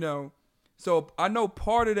 Yeah. You know, so I know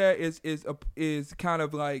part of that is kind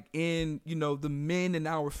of like in, you know, the men in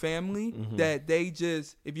our family that they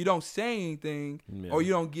just, if you don't say anything or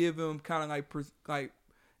you don't give them kind of like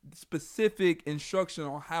specific instruction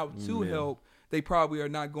on how to help, they probably are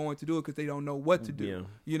not going to do it because they don't know what to do.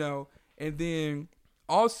 You know, and then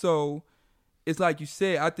also it's like you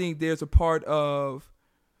said, I think there's a part of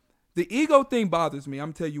the ego thing bothers me. I'm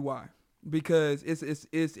gonna tell you why. Because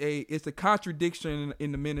it's a contradiction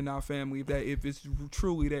in the men in our family that if it's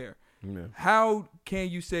truly there. Yeah. How can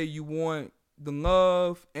you say you want the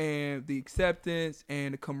love and the acceptance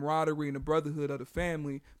and the camaraderie and the brotherhood of the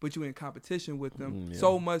family, but you're in competition with them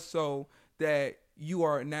so much so that you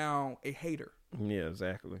are now a hater? Yeah,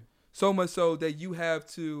 exactly. So much so that you have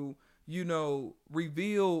to, you know,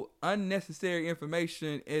 reveal unnecessary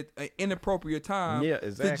information at an inappropriate time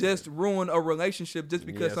to just ruin a relationship just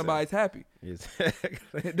because somebody's happy. Exactly.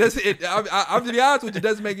 I'm to be honest with you, it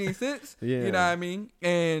doesn't make any sense. Yeah. You know what I mean?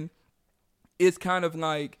 And it's kind of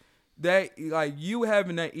like that, like you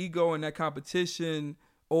having that ego and that competition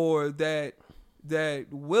or that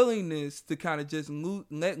willingness to kind of just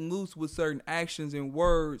let loose with certain actions and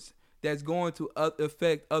words that's going to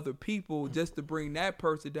affect other people just to bring that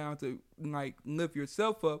person down to like lift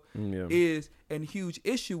yourself up is a huge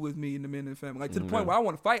issue with me in the men in the family. Like to the point where I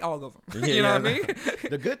want to fight all of them. You know what I mean?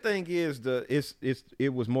 The good thing is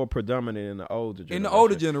it was more predominant in the older generation. In the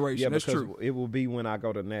older generation, that's true. It will be when I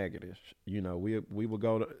go to Natchitoches. You know, we will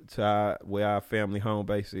go to where our family home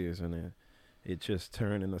base is, and then it just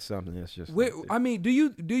turned into something that's just. I mean, do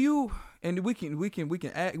you? And we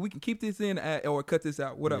can keep this in or cut this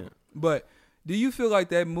out, whatever. Yeah. But do you feel like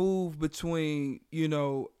that move between, you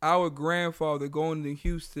know, our grandfather going to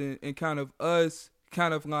Houston and kind of us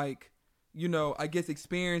kind of like, you know, I guess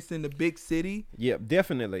experiencing the big city? Yeah,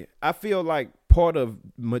 definitely. I feel like part of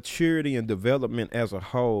maturity and development as a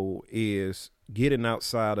whole is getting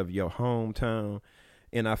outside of your hometown.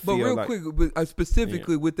 And I feel but real quick,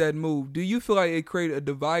 specifically with that move, do you feel like it created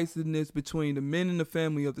a divisiveness between the men in the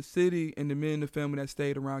family of the city and the men in the family that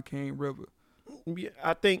stayed around Cane River? Yeah,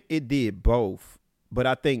 I think it did both. But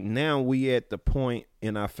I think now we at the point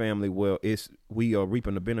in our family where we are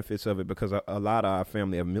reaping the benefits of it because a lot of our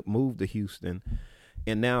family have moved to Houston.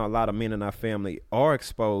 And now a lot of men in our family are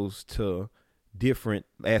exposed to different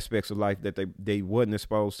aspects of life that they wasn't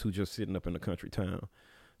exposed to just sitting up in the country town.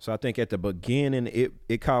 So I think at the beginning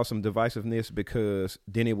it caused some divisiveness because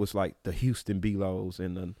then it was like the Houston B-Lows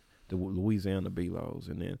and the Louisiana B-Lows.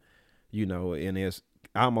 And then, you know, and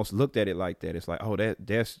I almost looked at it like that. It's like, oh,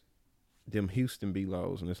 that's them Houston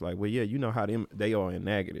B-Lows. And it's like, well, yeah, you know how they are in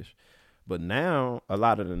Natchitoches. But now a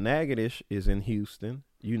lot of the Natchitoches is in Houston,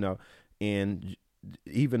 you know, and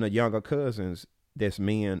even the younger cousins that's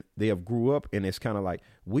men, they have grew up, and it's kind of like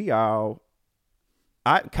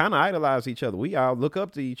I kind of idolize each other. We all look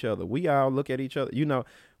up to each other. We all look at each other. You know,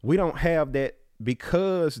 we don't have that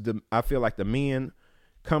because I feel like the men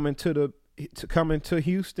coming to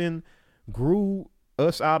Houston grew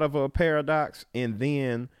us out of a paradox, and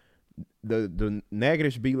then the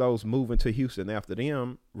Natchitoches B-Lows moving to Houston after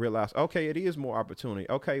them realized, okay, it is more opportunity.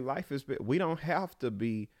 Okay, life is. We don't have to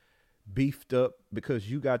be beefed up because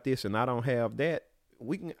you got this and I don't have that.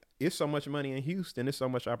 It's so much money in Houston. It's so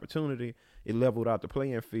much opportunity. It leveled out the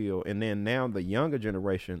playing field. And then now the younger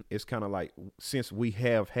generation, it's kind of like, since we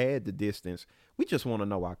have had the distance, we just want to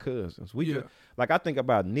know our cousins. Just, like I think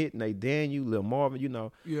about Nit, Nate, Daniel, Lil Marvin, you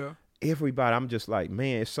know. Yeah. Everybody, I'm just like,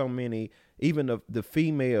 man, it's so many, even the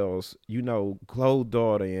females, you know, Glow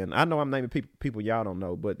Daughter, and I know I'm naming people y'all don't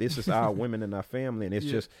know, but this is our women in our family, and it's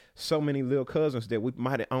just so many little cousins that we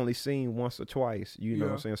might have only seen once or twice, you know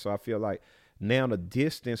what I'm saying? So I feel like now the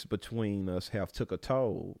distance between us have took a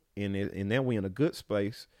toll, and now we're in a good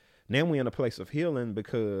space. Now we're in a place of healing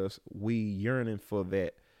because we yearning for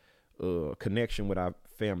that connection with our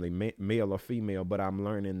family, male or female, but I'm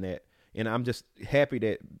learning that. And I'm just happy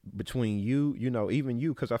that between you know, even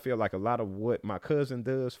you, because I feel like a lot of what my cousin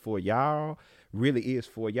does for y'all really is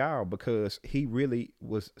for y'all because he really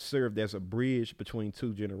was served as a bridge between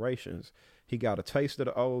two generations. He got a taste of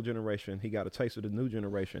the old generation. He got a taste of the new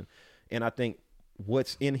generation. And I think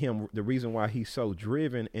what's in him, the reason why he's so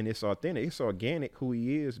driven and it's authentic, it's organic who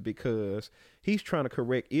he is, because he's trying to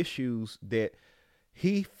correct issues that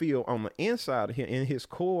he feel on the inside of him and his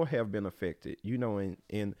core have been affected, you know,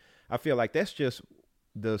 and I feel like that's just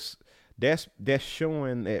that's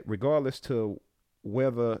showing that regardless to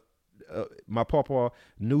whether my papa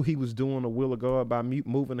knew he was doing the will of God by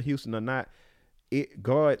moving to Houston or not,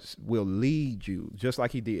 God will lead you just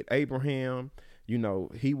like he did Abraham. You know,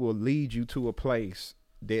 he will lead you to a place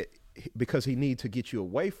that, because he needs to get you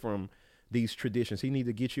away from these traditions. He needs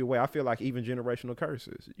to get you away. I feel like even generational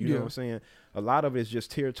curses, you know what I'm saying? A lot of it is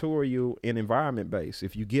just territorial and environment based.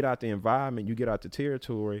 If you get out the environment, you get out the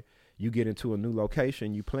territory, you get into a new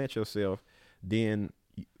location, you plant yourself, then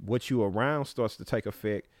what you around starts to take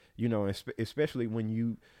effect, you know, especially when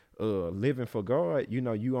you living for God, you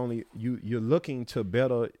know, you're looking to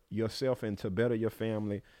better yourself and to better your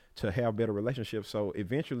family, to have better relationships. So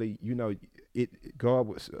eventually, you know, God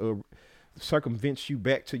would circumvent you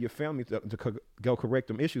back to your family to go correct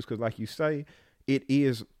them issues. Because like you say, it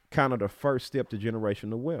is kind of the first step to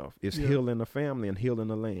generational wealth. It's healing the family and healing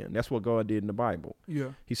the land. That's what God did in the Bible. Yeah.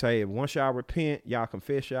 He said, once y'all repent, y'all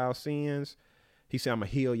confess y'all sins, he said, I'm going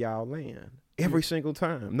to heal y'all land every single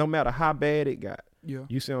time, no matter how bad it got. Yeah.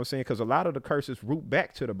 You see what I'm saying? Because a lot of the curses root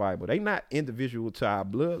back to the Bible. They not individual to our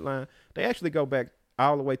bloodline. They actually go back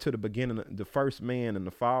all the way to the beginning, the first man and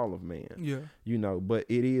the fall of man. Yeah. You know, but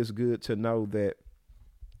it is good to know that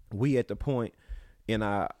we at the point in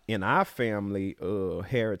our family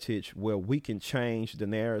heritage where we can change the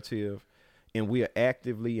narrative, and we are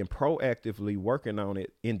actively and proactively working on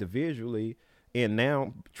it individually, and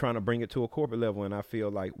now trying to bring it to a corporate level. And I feel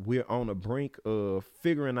like we're on the brink of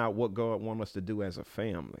figuring out what God wants us to do as a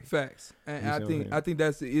family. Facts. And I think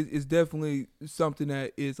that's it's definitely something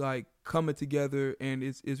that is like coming together, and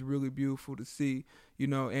it's really beautiful to see, you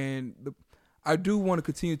know. And I do want to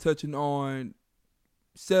continue touching on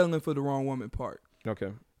settling for the wrong woman part.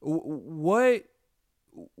 Okay. What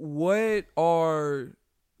are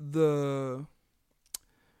the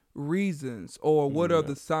reasons, or what are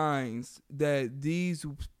the signs that these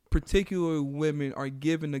particular women are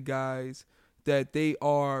giving to guys that they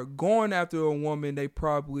are going after a woman let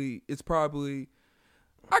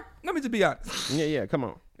me just be honest. Yeah, come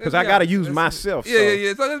on. Because I got to use myself.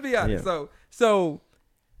 Yeah. So let's be honest. Yeah. So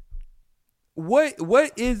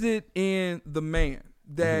what is it in the man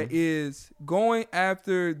that is going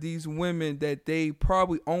after these women that they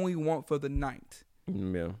probably only want for the night?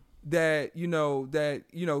 Yeah. That's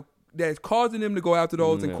causing them to go after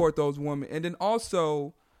those and court those women. And then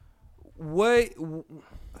also, what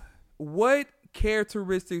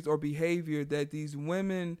characteristics or behavior that these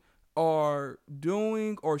women are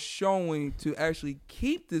doing or showing to actually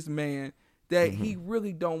keep this man that he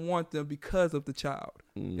really don't want them because of the child,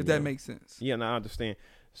 if that makes sense. Yeah, no, I understand.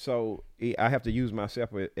 So I have to use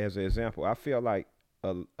myself as an example. I feel like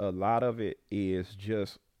a lot of it is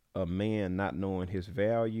just a man not knowing his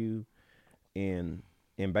value and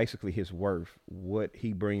basically his worth, what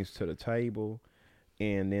he brings to the table,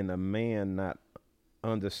 and then a man not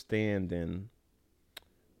understanding.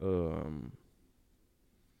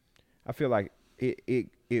 I feel like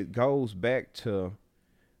it goes back to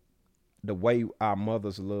the way our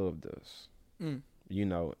mothers loved us, you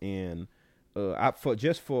know, and for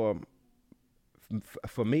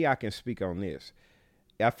me, I can speak on this.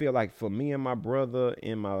 I feel like for me and my brother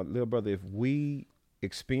and my little brother, if we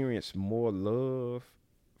experience more love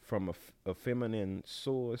from a feminine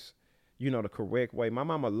source, you know, the correct way. My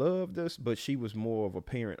mama loved us, but she was more of a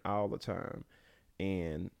parent all the time,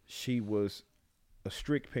 and she was a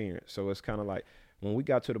strict parent. So it's kind of like when we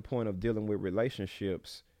got to the point of dealing with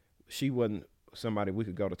relationships, she wasn't somebody we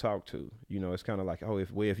could go to talk to. You know, it's kind of like, oh,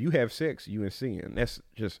 if you have sex, you in sin. That's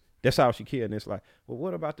how she cared. And it's like, well,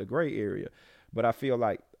 what about the gray area? But I feel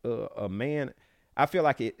like a man, I feel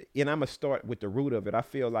like it, and I'm going to start with the root of it. I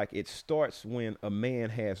feel like it starts when a man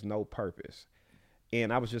has no purpose.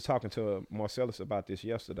 And I was just talking to Marcellus about this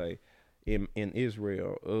yesterday in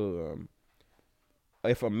Israel.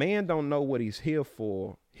 If a man don't know what he's here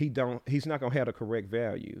for, he's not going to have the correct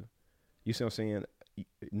value. You see what I'm saying?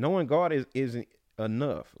 Knowing God isn't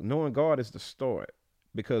enough. Knowing God is the start.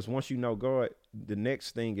 Because once you know God, the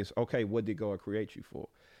next thing is, okay, what did God create you for?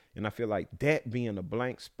 And I feel like that being a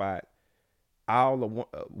blank spot,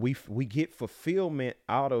 we get fulfillment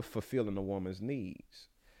out of fulfilling a woman's needs.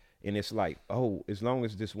 And it's like, oh, as long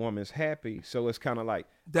as this woman's happy. So it's kind of like.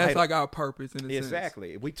 That's like our purpose in a sense.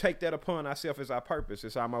 Exactly. We take that upon ourselves as our purpose.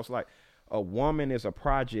 It's almost like a woman is a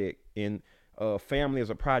project, and family is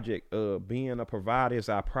a project. Being a provider is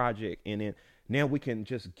our project. And then now we can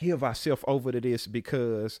just give ourselves over to this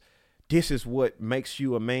because this is what makes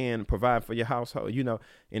you a man, provide for your household, you know.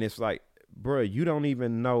 And it's like, bro, you don't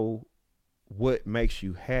even know what makes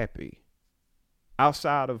you happy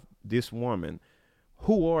outside of this woman.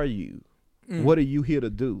 Who are you? What are you here to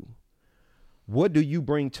do? What do you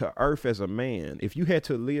bring to earth as a man? If you had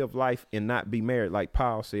to live life and not be married, like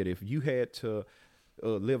Paul said, if you had to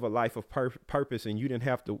live a life of purpose and you didn't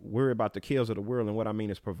have to worry about the cares of the world, and what I mean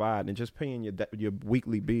is provide and just paying your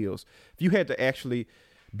weekly bills. If you had to actually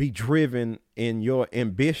be driven and your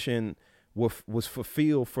ambition was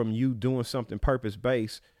fulfilled from you doing something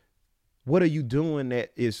purpose-based, what are you doing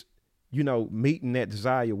that is, you know, meeting that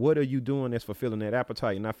desire? What are you doing that's fulfilling that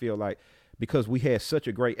appetite? And I feel like because we had such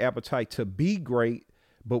a great appetite to be great,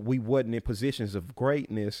 but we wasn't in positions of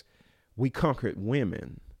greatness, we conquered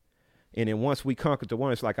women. And then once we conquered the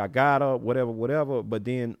one, it's like, I got her, whatever. But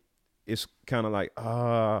then it's kind of like,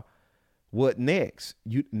 what next?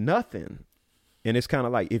 Nothing. And it's kind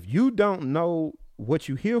of like, if you don't know what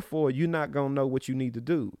you're here for, you're not going to know what you need to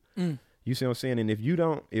do. You see what I'm saying? And if you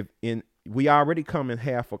don't, we already come in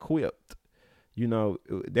half equipped, you know.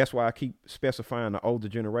 That's why I keep specifying the older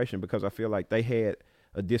generation, because I feel like they had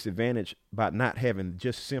a disadvantage by not having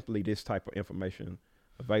just simply this type of information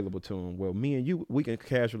available to them. Well, me and you, we can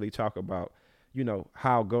casually talk about, you know,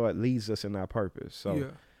 how God leads us in our purpose. So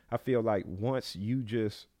yeah. I feel like once you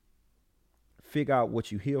just figure out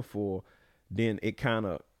what you're here for, then it kind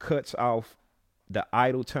of cuts off the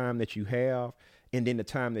idle time that you have. And then the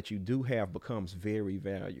time that you do have becomes very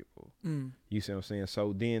valuable. You see what I'm saying?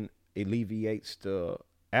 So then it alleviates the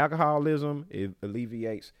alcoholism. It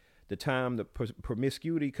alleviates the time, the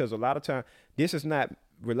promiscuity. Because a lot of time, this is not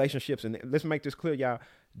relationships. And let's make this clear, y'all.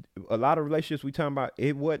 A lot of relationships we talking about,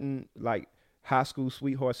 it wasn't like high school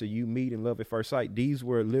sweethearts that you meet and love at first sight. These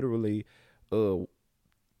were literally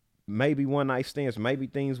maybe one night stands, maybe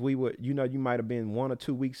things we would, you know, you might have been 1 or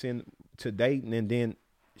 2 weeks in to dating, and then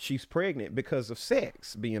she's pregnant because of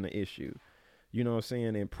sex being an issue, you know what I'm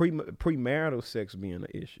saying? And premarital sex being an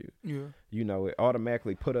issue. Yeah. You know, it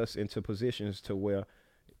automatically put us into positions to where,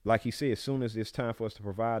 like he said, as soon as it's time for us to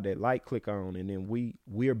provide, that light click on, and then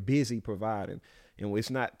we're busy providing. And it's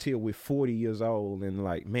not till we're 40 years old and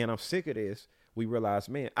like, man, I'm sick of this. We realize,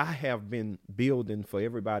 man, I have been building for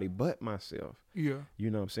everybody but myself. Yeah. You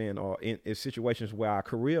know what I'm saying? Or in situations where our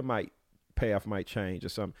career path might change or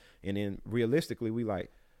something. And then realistically, we like,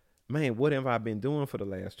 man, what have I been doing for the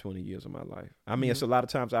last 20 years of my life? I mean, it's a lot of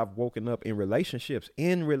times I've woken up in relationships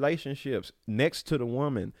next to the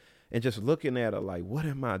woman and just looking at her like, what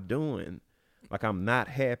am I doing? Like, I'm not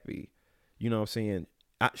happy. You know what I'm saying?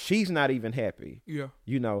 She's not even happy. Yeah.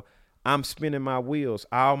 You know, I'm spinning my wheels,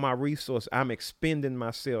 all my resources. I'm expending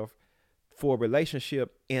myself for a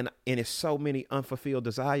relationship. And it's so many unfulfilled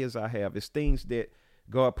desires I have. It's things that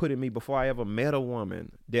God put in me before I ever met a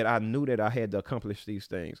woman, that I knew that I had to accomplish these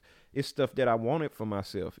things. It's stuff that I wanted for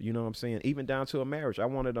myself. You know what I'm saying? Even down to a marriage. I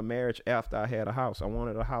wanted a marriage after I had a house. I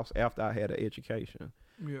wanted a house after I had an education.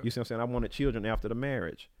 Yeah. You see what I'm saying? I wanted children after the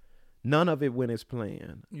marriage. None of it went as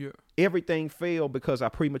planned. Yeah. Everything failed because I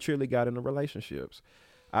prematurely got into relationships.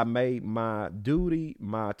 I made my duty,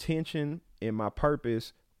 my attention, and my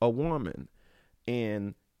purpose a woman,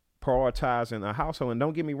 and prioritizing a household. And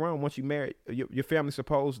don't get me wrong, once you marry, your family's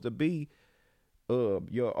supposed to be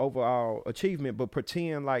your overall achievement, but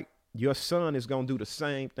pretend like your son is gonna do the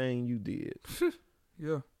same thing you did.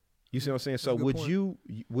 Yeah. You see what I'm saying? That's so would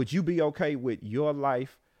you be okay with your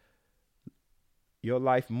life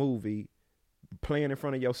movie playing in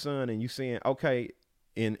front of your son, and you saying, okay,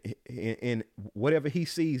 in whatever he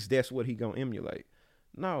sees, that's what he gonna emulate?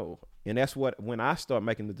 No. And that's when I start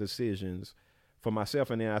making the decisions for myself,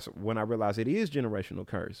 and then when I realized it is generational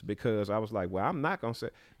curse, because I was like, well, I'm not gonna say,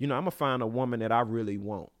 I'm gonna find a woman that I really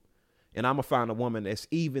want, and I'm gonna find a woman that's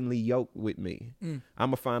evenly yoked with me. I'm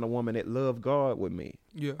gonna find a woman that love God with me.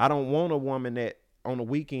 Yeah. I don't want a woman that on the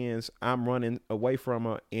weekends I'm running away from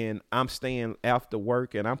her and I'm staying after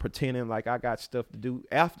work and I'm pretending like I got stuff to do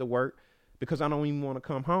after work because I don't even want to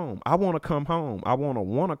come home. I want to come home. I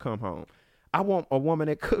want to come home. I want a woman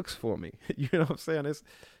that cooks for me. You know what I'm saying?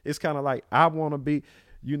 It's kind of like, I want to be,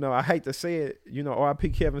 I hate to say it, R.I.P.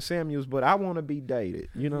 Kevin Samuels, but I want to be dated.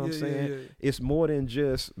 You know what I'm saying? Yeah. It's more than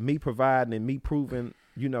just me providing and me proving,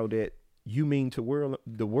 that you mean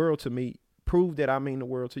the world to me. Prove that I mean the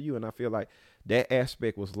world to you. And I feel like that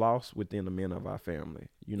aspect was lost within the men of our family.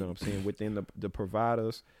 You know what I'm saying? Within the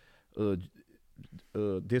providers,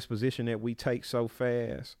 disposition that we take so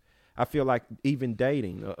fast. I feel like even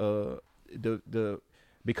dating,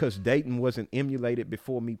 because dating wasn't emulated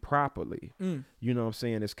before me properly. You know what I'm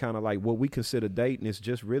saying? It's kind of like what we consider dating is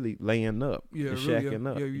just really laying up and shacking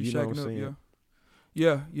up. Yeah, you know what I'm saying?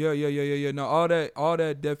 Yeah. No, all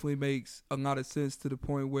that definitely makes a lot of sense to the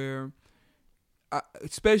point where,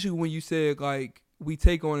 especially when you said like we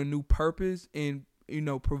take on a new purpose in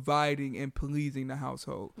providing and pleasing the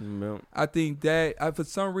household. I think that for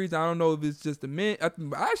some reason, I don't know if it's just the men. I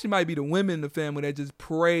actually might be the women in the family that just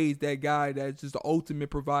praise that guy that's just the ultimate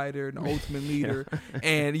provider and the ultimate leader,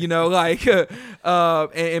 and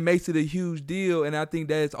and makes it a huge deal. And I think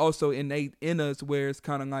that it's also innate in us, where it's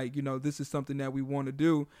kind of like this is something that we want to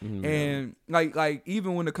do, and like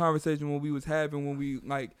even when the conversation when we was having when we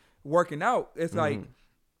like working out, it's like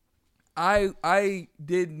I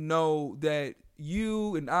didn't know that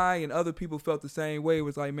you and I and other people felt the same way. It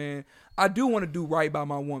was like, man, I do want to do right by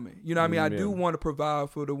my woman. You know what I mean? I do want to provide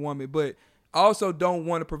for the woman, but I also don't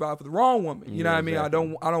want to provide for the wrong woman. You know what I mean?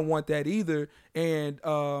 Exactly. I don't want that either. And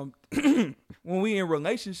when we in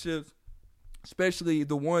relationships, especially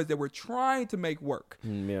the ones that we're trying to make work,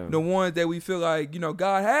 the ones that we feel like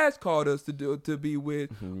God has called us to be with,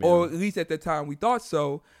 or at least at that time we thought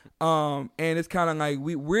so. And it's kind of like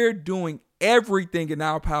we're doing everything in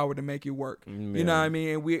our power to make it work. You know what I mean?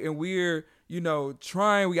 And we're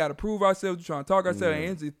trying. We got to prove ourselves. We're trying to talk ourselves, and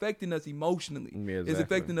it's affecting us emotionally. It's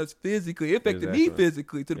affecting us physically. It affected me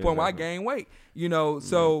physically to the point where I gained weight.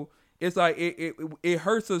 So it's like it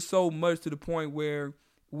hurts us so much to the point where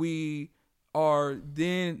we are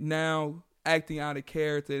then now acting out of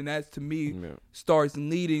character, and that's to me starts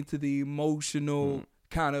leading to the emotional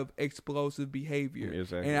kind of explosive behavior.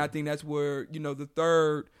 And I think that's where the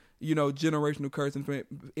third generational curse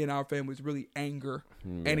in our family is really anger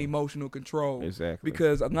and emotional control.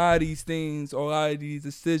 Because a lot of these things or a lot of these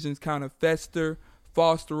decisions kind of fester,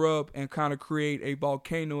 foster up, and kind of create a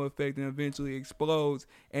volcano effect, and eventually explodes.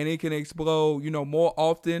 And it can explode more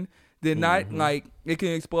often than not. Like it can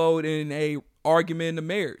explode in a argument in a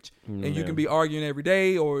marriage, and you can be arguing every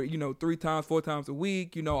day, or 3 times, 4 times a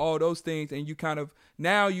week, all those things, and you kind of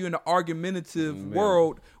now you're in an argumentative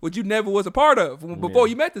world which you never was a part of before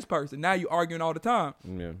you met this person. Now you're arguing all the time,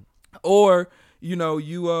 or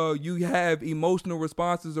you have emotional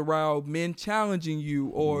responses around men challenging you,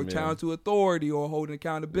 or challenge to authority, or holding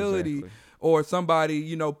accountability. Or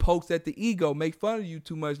somebody, pokes at the ego, make fun of you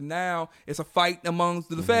too much. Now it's a fight amongst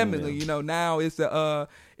the family. Now it's a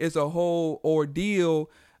whole ordeal,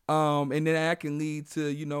 and then that can lead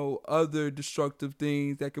to other destructive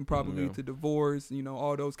things that can probably lead to divorce.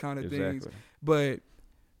 All those kind of things. But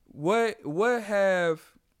what have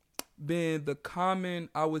been the common,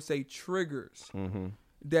 I would say, triggers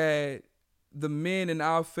that the men in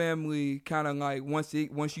our family kind of like once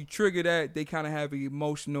you trigger that, they kind of have an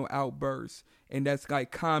emotional outburst, and that's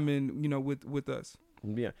like common, with us.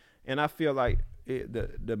 Yeah, and I feel like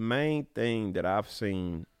the main thing that I've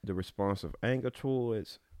seen the response of anger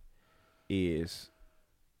towards is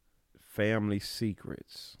family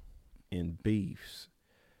secrets and beefs,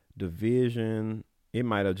 division. It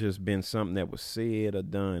might have just been something that was said or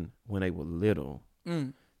done when they were little.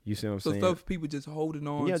 You see what I'm saying? So stuff people just holding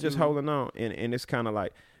on. Yeah, just holding on, and it's kind of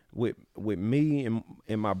like with me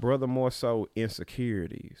and my brother, more so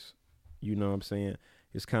insecurities. You know what I'm saying?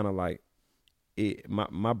 It's kind of like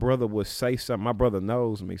my brother would say something. My brother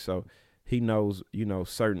knows me, so he knows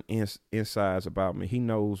certain insides about me. He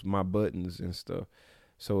knows my buttons and stuff.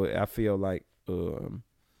 So I feel like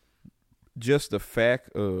just the fact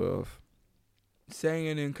of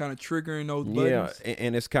saying and kind of triggering those buttons. Yeah,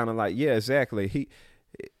 and it's kind of like exactly.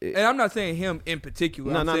 And I'm not saying him in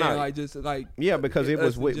particular. I'm saying like just like because it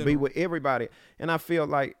was with everybody, and I feel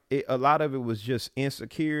like a lot of it was just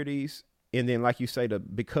insecurities, and then like you say,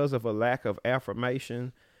 because of a lack of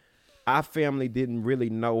affirmation, our family didn't really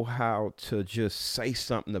know how to just say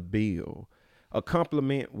something to build. A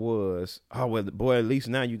compliment was, "Oh well, boy, at least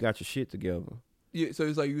now you got your shit together." Yeah, so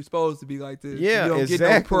it's like you're supposed to be like this. Yeah, you don't exactly.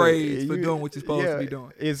 get no praise for doing what you're supposed to be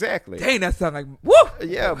doing. Exactly. Dang, that sounds like woo.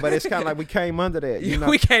 Yeah, but it's kind of like we came under that.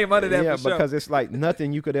 We came under that. Yeah, for sure. Because it's like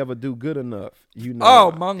nothing you could ever do good enough.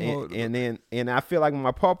 Oh, my Lord. And I feel like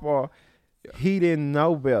my papa, he didn't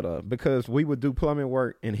know better, because we would do plumbing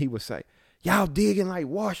work and he would say, "Y'all digging like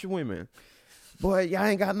washerwomen. Boy, y'all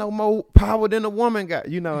ain't got no more power than a woman got."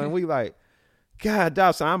 And we like, God,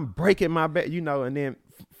 Dawson, I'm breaking my back. And then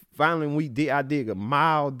finally, when I dig a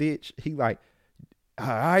mile ditch, he like, "All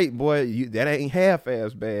right, boy, that ain't half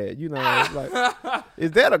as bad." It's like,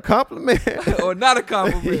 is that a compliment or not a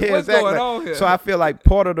compliment? What's going on here? So I feel like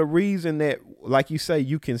part of the reason that, like you say,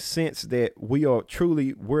 you can sense that we are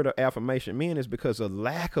truly word of affirmation men is because of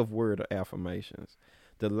lack of word of affirmations,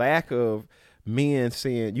 the lack of men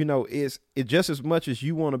saying, it's just as much as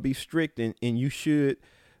you want to be strict and you should,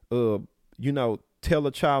 tell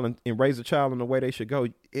a child and raise a child in the way they should go.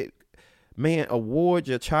 man, award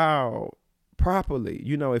your child properly.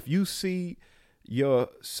 You know, if you see your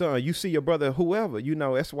son, you see your brother, whoever, you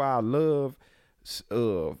know, that's why I love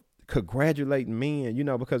congratulating men, you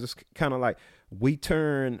know, because it's kind of like we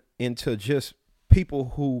turn into just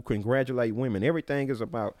people who congratulate women. Everything is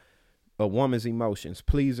about a woman's emotions,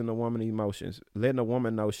 pleasing a woman's emotions, letting a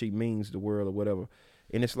woman know she means the world or whatever.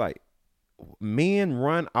 And it's like men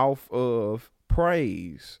run off of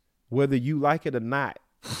praise, whether you like it or not.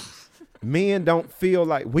 Men don't feel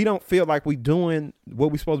like we doing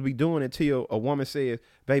what we're supposed to be doing until a woman says,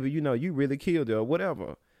 baby, you know, you really killed her or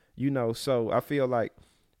whatever, you know. So I feel like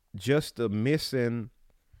just the missing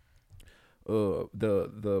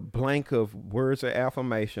the blank of words of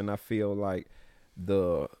affirmation. I feel like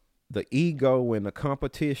the ego and the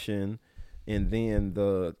competition, and then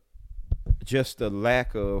the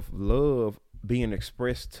lack of love being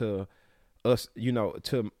expressed to us, you know,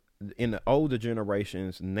 to in the older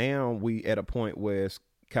generations. Now we at a point where it's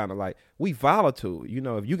kind of like we volatile. You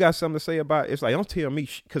know, if you got something to say about it, it's like, don't tell me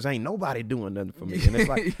because ain't nobody doing nothing for me. And it's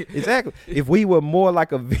like, exactly. If we were more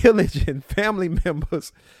like a village and family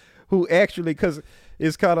members who actually, because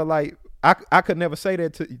it's kind of like, I could never say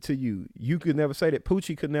that to you. You could never say that.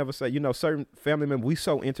 Poochie could never say, you know, certain family members, we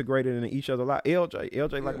so integrated in each other. Like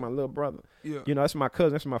LJ like my little brother. Yeah. You know, that's my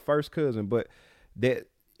cousin. That's my first cousin. But that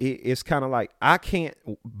it's kind of like I can't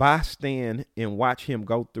bystand and watch him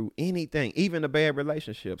go through anything, even a bad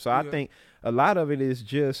relationship. So I think a lot of it is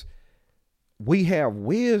just we have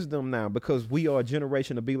wisdom now because we are a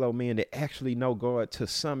generation of below men that actually know God to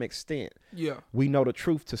some extent. Yeah. We know the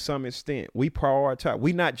truth to some extent. We prioritize.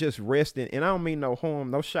 We not just resting. And I don't mean no harm,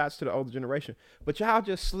 no shots to the older generation, but y'all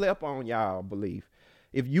just slept on y'all belief.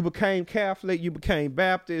 If you became Catholic, you became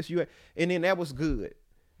Baptist, and then that was good.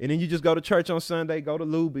 And then you just go to church on Sunday, go to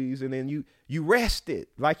Luby's, and then you rested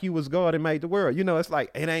like you was God and made the world. You know, it's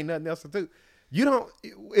like, it ain't nothing else to do. You don't,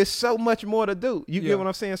 it's so much more to do. You get what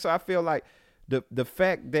I'm saying? So I feel like the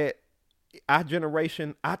fact that our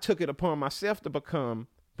generation, I took it upon myself to become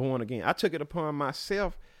born again. I took it upon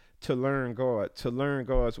myself to learn God, to learn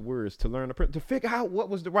God's words, to figure out what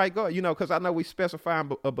was the right God. You know, because I know we specify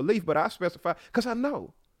a belief, but I specify because I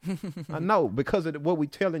know. I know because of what we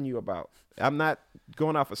telling you about. I'm not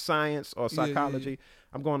going off of science or psychology.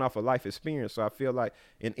 I'm going off of life experience. So I feel like,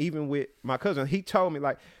 and even with my cousin, he told me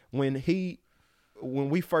like when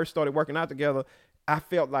we first started working out together, I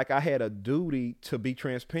felt like I had a duty to be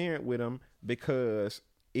transparent with him because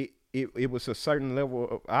it was a certain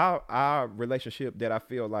level of our relationship that I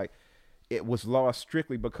feel like it was lost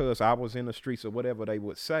strictly because I was in the streets or whatever they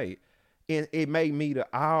would say. And it made me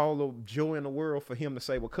all of joy in the world for him to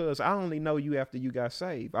say, well, cuz I only know you after you got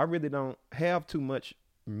saved. I really don't have too much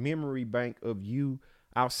memory bank of you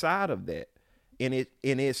outside of that. And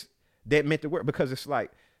it's that meant the word because it's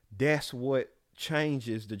like, that's what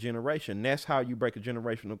changes the generation. That's how you break a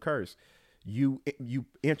generational curse. You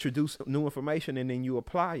introduce new information and then you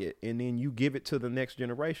apply it and then you give it to the next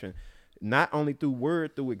generation, not only through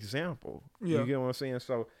word, through example. You get what I'm saying?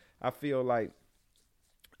 So I feel like,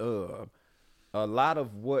 a lot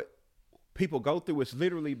of what people go through is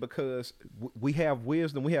literally because we have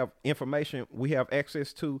wisdom, we have information, we have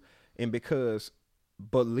access to, and because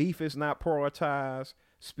belief is not prioritized,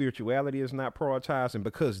 spirituality is not prioritized, and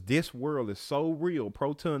because this world is so real,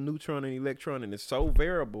 proton, neutron, and electron, and it's so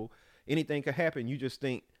variable, anything could happen. You just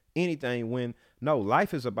think anything when, no,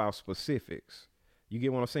 life is about specifics. You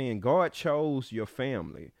get what I'm saying? God chose your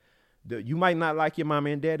family. You might not like your mama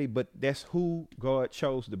and daddy, but that's who God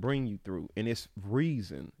chose to bring you through. And it's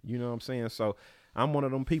reason, you know what I'm saying? So I'm one of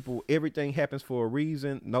them people, everything happens for a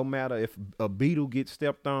reason. No matter if a beetle gets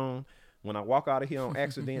stepped on, when I walk out of here on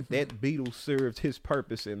accident, that beetle served his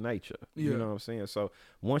purpose in nature. You know what I'm saying? So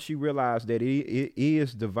once you realize that it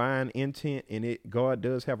is divine intent and God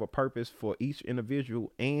does have a purpose for each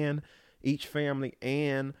individual and each family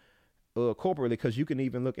and corporately, because you can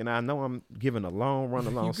even look, and I know I'm giving a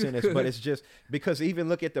long sentence, but it's just because even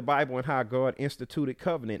look at the Bible and how God instituted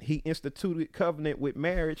covenant. He instituted covenant with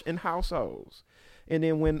marriage and households. And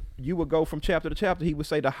then when you would go from chapter to chapter, he would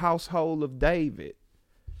say the household of David.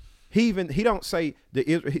 He don't say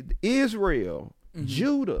Israel,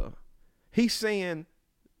 Judah. He's saying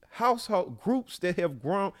household groups that have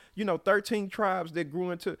grown, 13 tribes that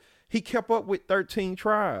grew into, he kept up with 13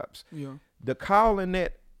 tribes. Yeah. The calling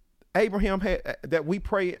that Abraham had, that we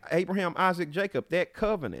pray, Abraham, Isaac, Jacob, that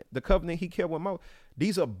covenant, the covenant he kept with Moses.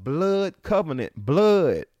 These are blood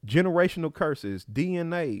generational curses,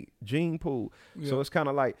 DNA, gene pool. Yeah. So it's kind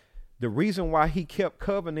of like the reason why he kept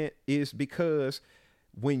covenant is because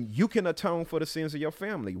when you can atone for the sins of your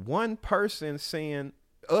family, one person saying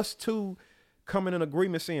us two coming in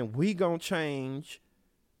agreement saying we gonna change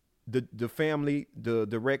the family, the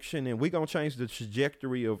direction, and we gonna change the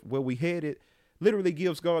trajectory of where we headed, literally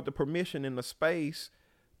gives God the permission and the space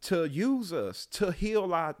to use us to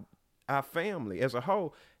heal our family as a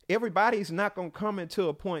whole. Everybody's not gonna come into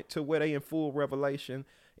a point to where they in full revelation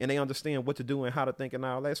and they understand what to do and how to think and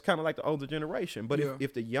all that. It's kind of like the older generation. But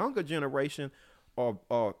if the younger generation are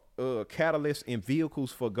catalysts and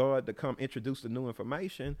vehicles for God to come introduce the new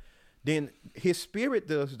information, then his spirit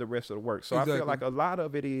does the rest of the work. So I feel like a lot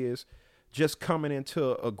of it is just coming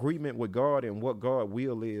into agreement with God and what God's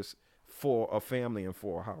will is for a family and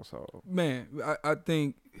for a household. Man, I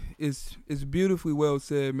think it's beautifully well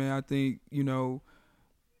said, man. I think, you know,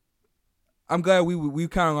 I'm glad we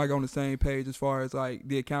kind of like on the same page as far as like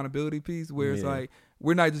the accountability piece, where it's like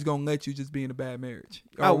we're not just gonna let you just be in a bad marriage.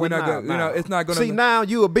 We're not gonna, you know, it's not gonna. See, now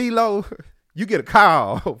you a B-Lo, you get a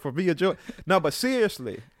call for being a joy. No, but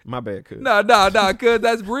seriously, my bad, cuz. No, cuz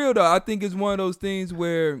that's real though. I think it's one of those things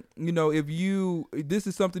where, you know, if this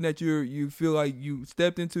is something that you feel like you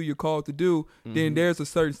stepped into, you're called to do, then there's a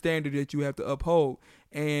certain standard that you have to uphold,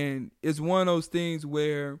 and it's one of those things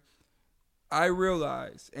where I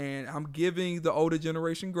realize, and I'm giving the older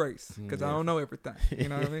generation grace because I don't know everything. You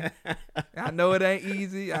know what I mean? I know it ain't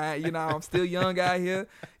easy. I'm still young out here.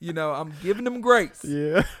 You know, I'm giving them grace.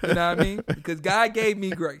 Yeah. You know what I mean? Because God gave me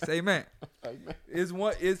grace. Amen. It's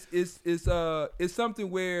something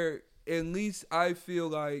where at least I feel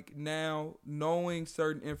like now knowing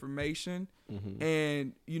certain information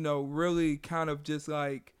and, you know, really kind of just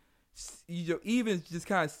like, you know, even just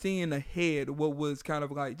kind of seeing ahead what was kind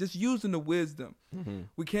of like just using the wisdom.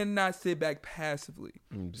 We cannot sit back passively.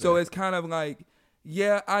 So it's kind of like,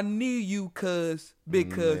 yeah, I need you because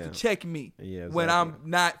to check me when I'm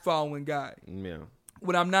not following God.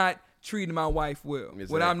 When I'm not treating my wife well.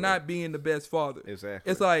 When I'm not being the best father.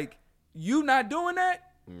 It's like, you not doing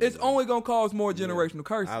that, it's only gonna cause more generational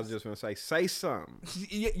curses. I was just gonna say something.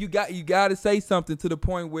 You got to say something to the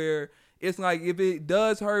point where it's like, if it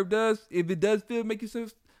does feel make you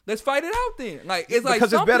sense, let's fight it out then. Like, it's like,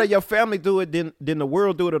 because it's better your family do it than the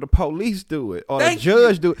world do it, or the police do it, or the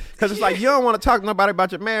judge do it. Because it's like, you don't want to talk to nobody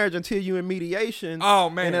about your marriage until you in mediation.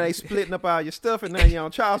 Oh man, and then they splitting up all your stuff, and now you're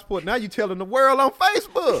on child support. Now you telling the world on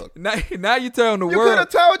Facebook. Now you telling the world.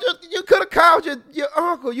 You could have called your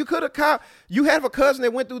uncle. You could have called. You have a cousin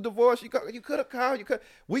that went through divorce. You could have called.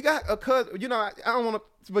 We got a cousin. You know, I don't want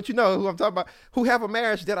to, but you know who I'm talking about. Who have a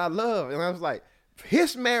marriage that I love, and I was like,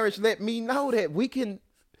 his marriage let me know that we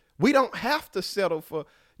don't have to settle for,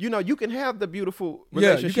 you know, you can have the beautiful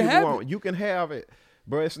relationship you want. You can have it,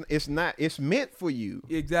 but it's meant for you.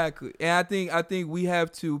 Exactly. And I think we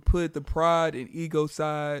have to put the pride and ego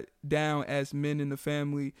side down as men in the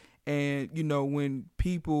family. And, you know, when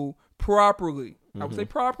people properly, I would say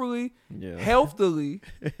properly, healthily,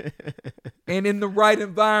 and in the right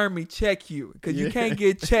environment, check you. Because you can't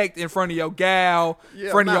get checked in front of your gal, in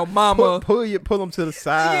front of your mama. Pull them to the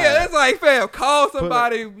side. Yeah, it's like, fam, call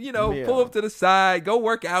somebody, pull up to the side, go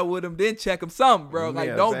work out with them, then check them something, bro.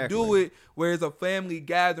 Like, don't do it where it's a family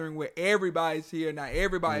gathering where everybody's here. Now,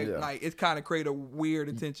 everybody, like, it's kind of create a weird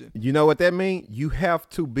attention. You know what that means? You have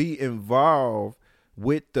to be involved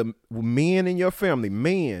with the men in your family.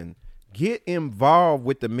 Men, get involved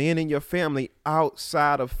with the men in your family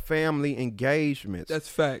outside of family engagements. That's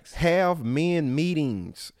facts. Have men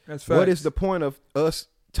meetings. That's facts. What is the point of us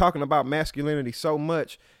talking about masculinity so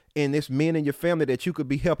much, and this men in your family that you could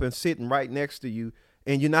be helping sitting right next to you,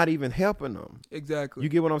 and you're not even helping them? Exactly. You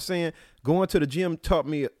get what I'm saying? Going to the gym taught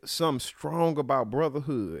me something strong about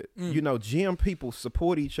brotherhood. You know, gym people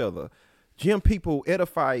support each other. Gym people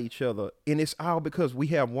edify each other, and it's all because we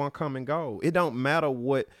have one common goal. It don't matter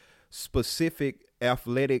what specific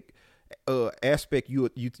athletic aspect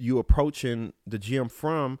you approaching the gym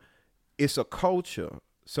from. It's a culture.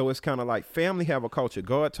 So it's kind of like family have a culture.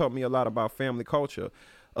 God taught me a lot about family culture.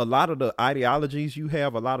 A lot of the ideologies you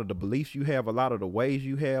have, a lot of the beliefs you have, a lot of the ways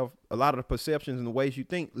you have, a lot of the perceptions and the ways you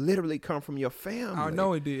think literally come from your family. I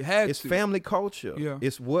know it did. It's family culture. Yeah.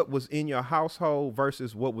 It's what was in your household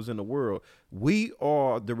versus what was in the world. We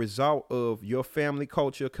are the result of your family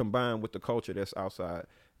culture combined with the culture that's outside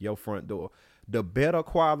your front door. The better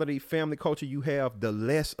quality family culture you have, the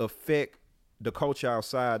less effect the culture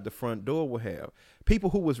outside the front door will have.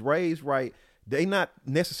 People who was raised right, they not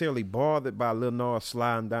necessarily bothered by Lil Nas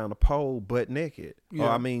sliding down the pole butt naked. Or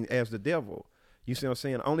I mean, as the devil. You see what I'm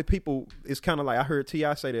saying? Only people, it's kind of like, I heard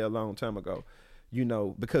T.I. say that a long time ago, you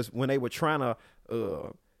know, because when they were trying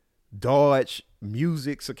to dodge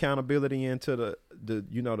music's accountability into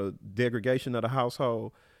the degradation of the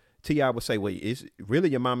household, T.I. would say, well, it's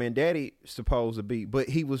really your mama and daddy supposed to be, but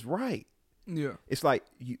he was right. Yeah. It's like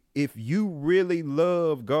if you really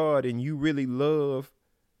love God and you really love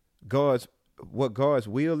what God's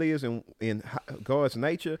will is and God's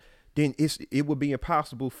nature, then it would be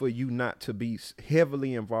impossible for you not to be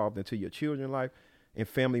heavily involved into your children's life and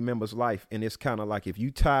family members' life. And it's kind of like if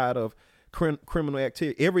you tired of criminal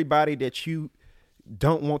activity, everybody that you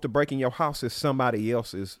don't want to break in your house is somebody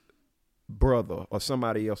else's brother or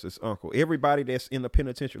somebody else's uncle. Everybody that's in the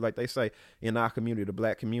penitentiary, like they say in our community, the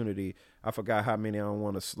black community, I forgot how many, I don't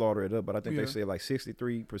want to slaughter it up, but I think they say like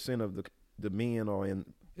 63% of the men are in.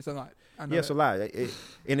 It's a lot. I know yeah, it's a lot.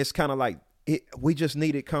 And it's kind of like we just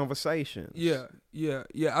needed conversations. Yeah.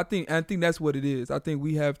 I think that's what it is. I think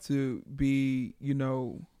we have to be,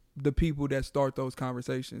 the people that start those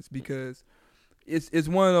conversations, because it's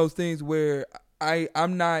one of those things where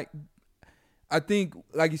I'm not. I think,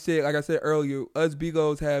 like I said earlier, us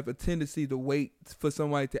Bigos have a tendency to wait for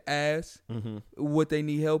somebody to ask what they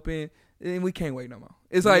need help in, and we can't wait no more.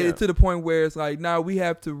 It's like to the point where it's like, now we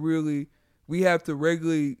have to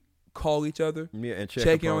regularly call each other, and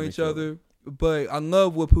check in on each other. But I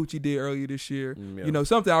love what Poochie did earlier this year.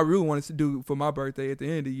 Something I really wanted to do for my birthday at the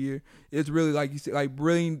end of the year. It's really, like you said, like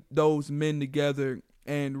bring those men together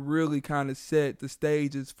and really kind of set the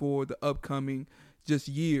stages for the upcoming just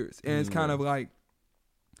years. And it's kind of like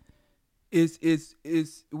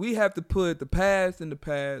it's we have to put the past in the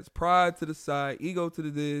past, pride to the side, ego to the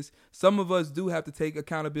this. Some of us do have to take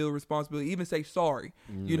accountability, responsibility, even say sorry.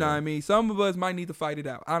 You know what I mean? Some of us might need to fight it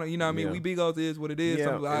out. I don't, you know what I mean? We Bigos is what it is.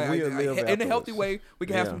 In a healthy way, we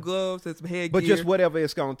can have some gloves and some headgear. But just whatever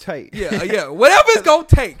it's gonna take. Whatever it's gonna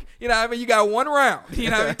take. You know what I mean? You got one round. You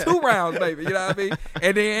know what I mean? 2 rounds, baby. You know what I mean?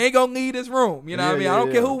 And then ain't gonna leave this room. You know what I mean? I don't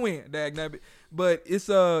care who wins. But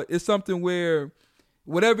it's something where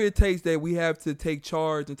whatever it takes that we have to take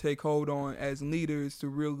charge and take hold on as leaders to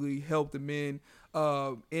really help the men.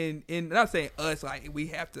 In not saying us, like we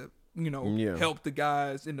have to, help the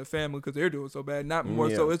guys in the family because they're doing so bad. Not more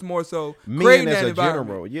so. It's more so men creating as that a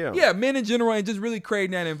environment. general, men in general, and just really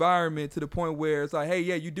creating that environment to the point where it's like, hey,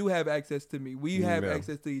 you do have access to me. We have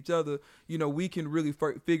access to each other. We can really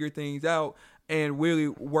figure things out and really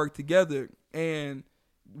work together. And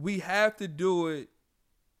we have to do it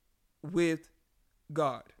with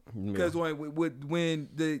God, because when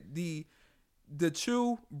the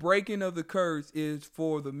true breaking of the curse is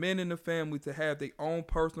for the men in the family to have their own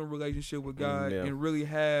personal relationship with God and really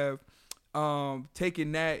have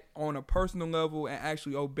taking that on a personal level and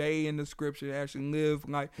actually obey in the scripture, actually live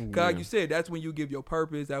like God. You said that's when you give your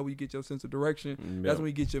purpose, that's when you get your sense of direction, that's when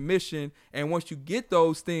you get your mission. And once you get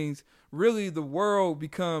those things, really the world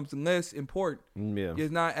becomes less important.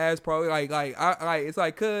 It's not as probably like it's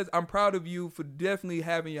like, cuz I'm proud of you for definitely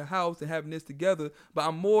having your house and having this together, but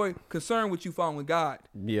I'm more concerned with you following God.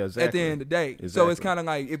 Exactly. At the end of the day. So it's kind of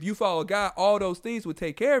like, if you follow God, all those things will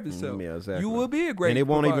take care of itself. Exactly. You will be a great, and it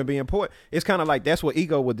won't even be important. It's kind of like that's where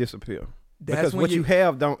ego will disappear. Because what you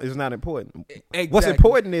have is not important. Exactly. What's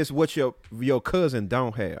important is what your cousin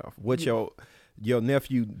don't have, what your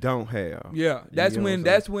nephew don't have. That's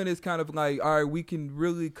when it's kind of like, all right, we can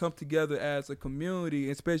really come together as a community,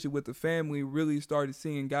 especially with the family, really started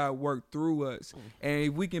seeing God work through us. And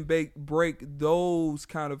if we can break those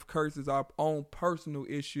kind of curses, our own personal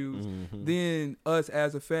issues, then us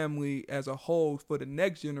as a family as a whole for the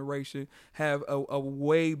next generation have a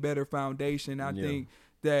way better foundation. I think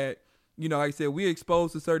that, like I said, we're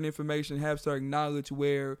exposed to certain information, have certain knowledge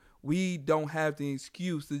where we don't have the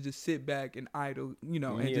excuse to just sit back and idle,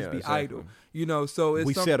 and just be idle, so it's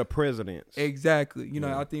we set a precedence. Exactly.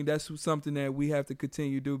 I think that's something that we have to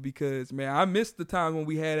continue to do, because, man, I miss the time when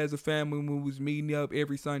we had as a family, when we was meeting up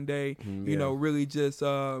every Sunday, really just,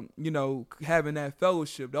 having that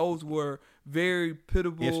fellowship. Those were very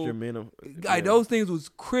pitiable. Instrumental. Like, those things was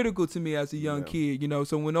critical to me as a young kid,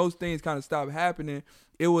 so when those things kind of stopped happening,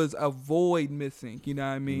 it was a void missing, you know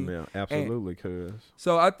what I mean? Yeah, absolutely, cuz.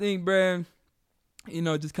 So I think, Brad,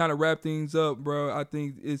 just kind of wrap things up, bro. I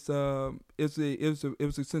think it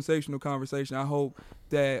was a sensational conversation. I hope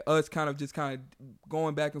that us kind of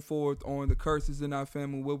going back and forth on the curses in our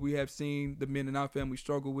family, what we have seen the men in our family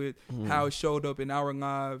struggle with, how it showed up in our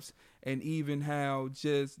lives, and even how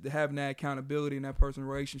just having that accountability and that personal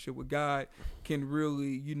relationship with God can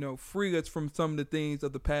really, free us from some of the things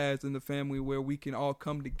of the past in the family, where we can all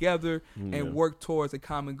come together and work towards a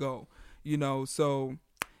common goal. So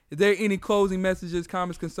is there any closing messages,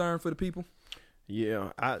 comments, concerns for the people? Yeah,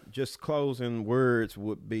 just closing words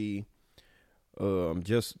would be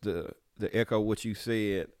just the echo what you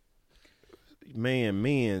said.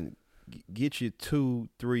 Man, get you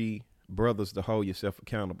 2-3 brothers to hold yourself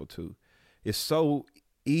accountable to. It's so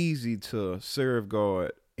easy to serve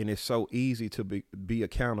God and it's so easy to be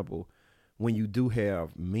accountable when you do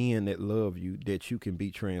have men that love you that you can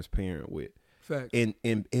be transparent with. Facts.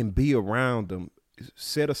 And be around them.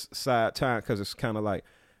 Set aside time, because it's kind of like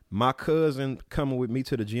my cousin coming with me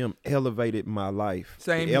to the gym elevated my life.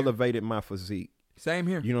 Same it here. elevated my physique. Same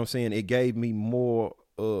here. You know what I'm saying? It gave me more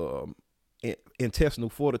intestinal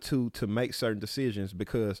fortitude to make certain decisions,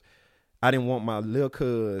 because I didn't want my little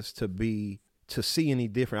cuz to see any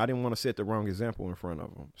different. I didn't want to set the wrong example in front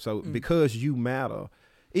of them. So because you matter,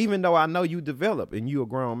 even though I know you develop and you a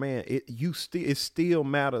grown man, it still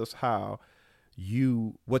matters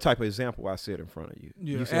what type of example I set in front of you.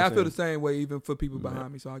 Yeah, You see and what I I'm feel saying? the same way even for people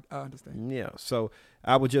behind me, so I understand. Yeah, so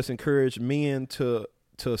I would just encourage men to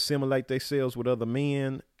assimilate themselves with other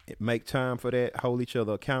men, make time for that, hold each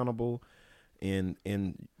other accountable. And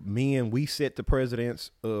men, we set the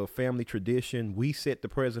precedents of family tradition. We set the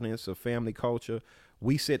precedents of family culture.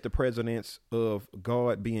 We set the precedents of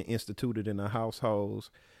God being instituted in our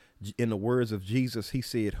households. In the words of Jesus, he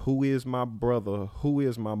said, "Who is my brother? Who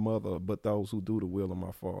is my mother? But those who do the will of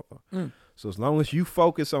my Father." So as long as you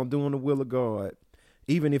focus on doing the will of God,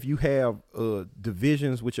 even if you have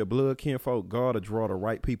divisions with your blood kinfolk, God will draw the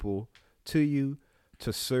right people to you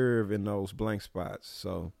to serve in those blank spots.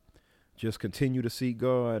 So just continue to seek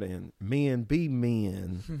God, and men be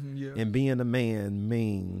men. Yeah. And being a man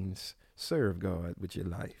means serve God with your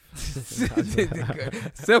life. Simple,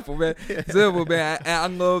 man. Simple, man. I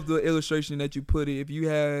love the illustration that you put it. If you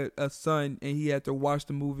had a son and he had to watch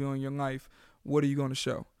the movie on your life, what are you going to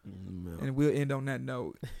show? And we'll end on that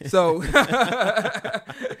note. So,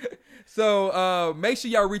 make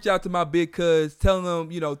sure y'all reach out to my big cuz, tell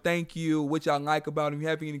them, thank you, what y'all like about him. If you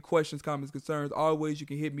have any questions, comments, concerns, always you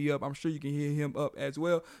can hit me up. I'm sure you can hit him up as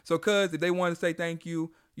well. So, cuz, if they want to say thank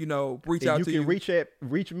you, reach out to you. You can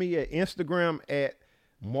reach me at Instagram at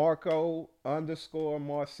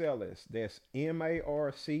Marco_Marcellus. That's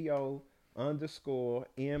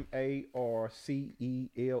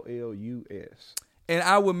MARCO_MARCELLUS. And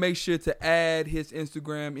I will make sure to add his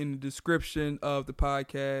Instagram in the description of the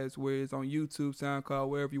podcast, where it's on YouTube, SoundCloud,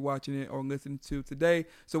 wherever you're watching it or listening to today.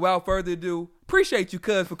 So without further ado, appreciate you,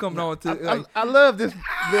 cuz, for coming on to. I love this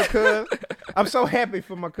little cuz. I'm so happy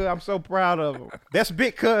for my cuz. I'm so proud of him. That's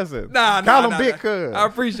big cousin. Call him big cuz. I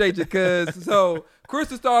appreciate you, cuz. So Chris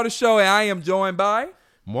to start the show, and I am joined by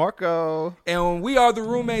Marco. And we are the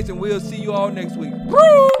roommates, and we'll see you all next week.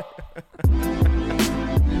 Woo!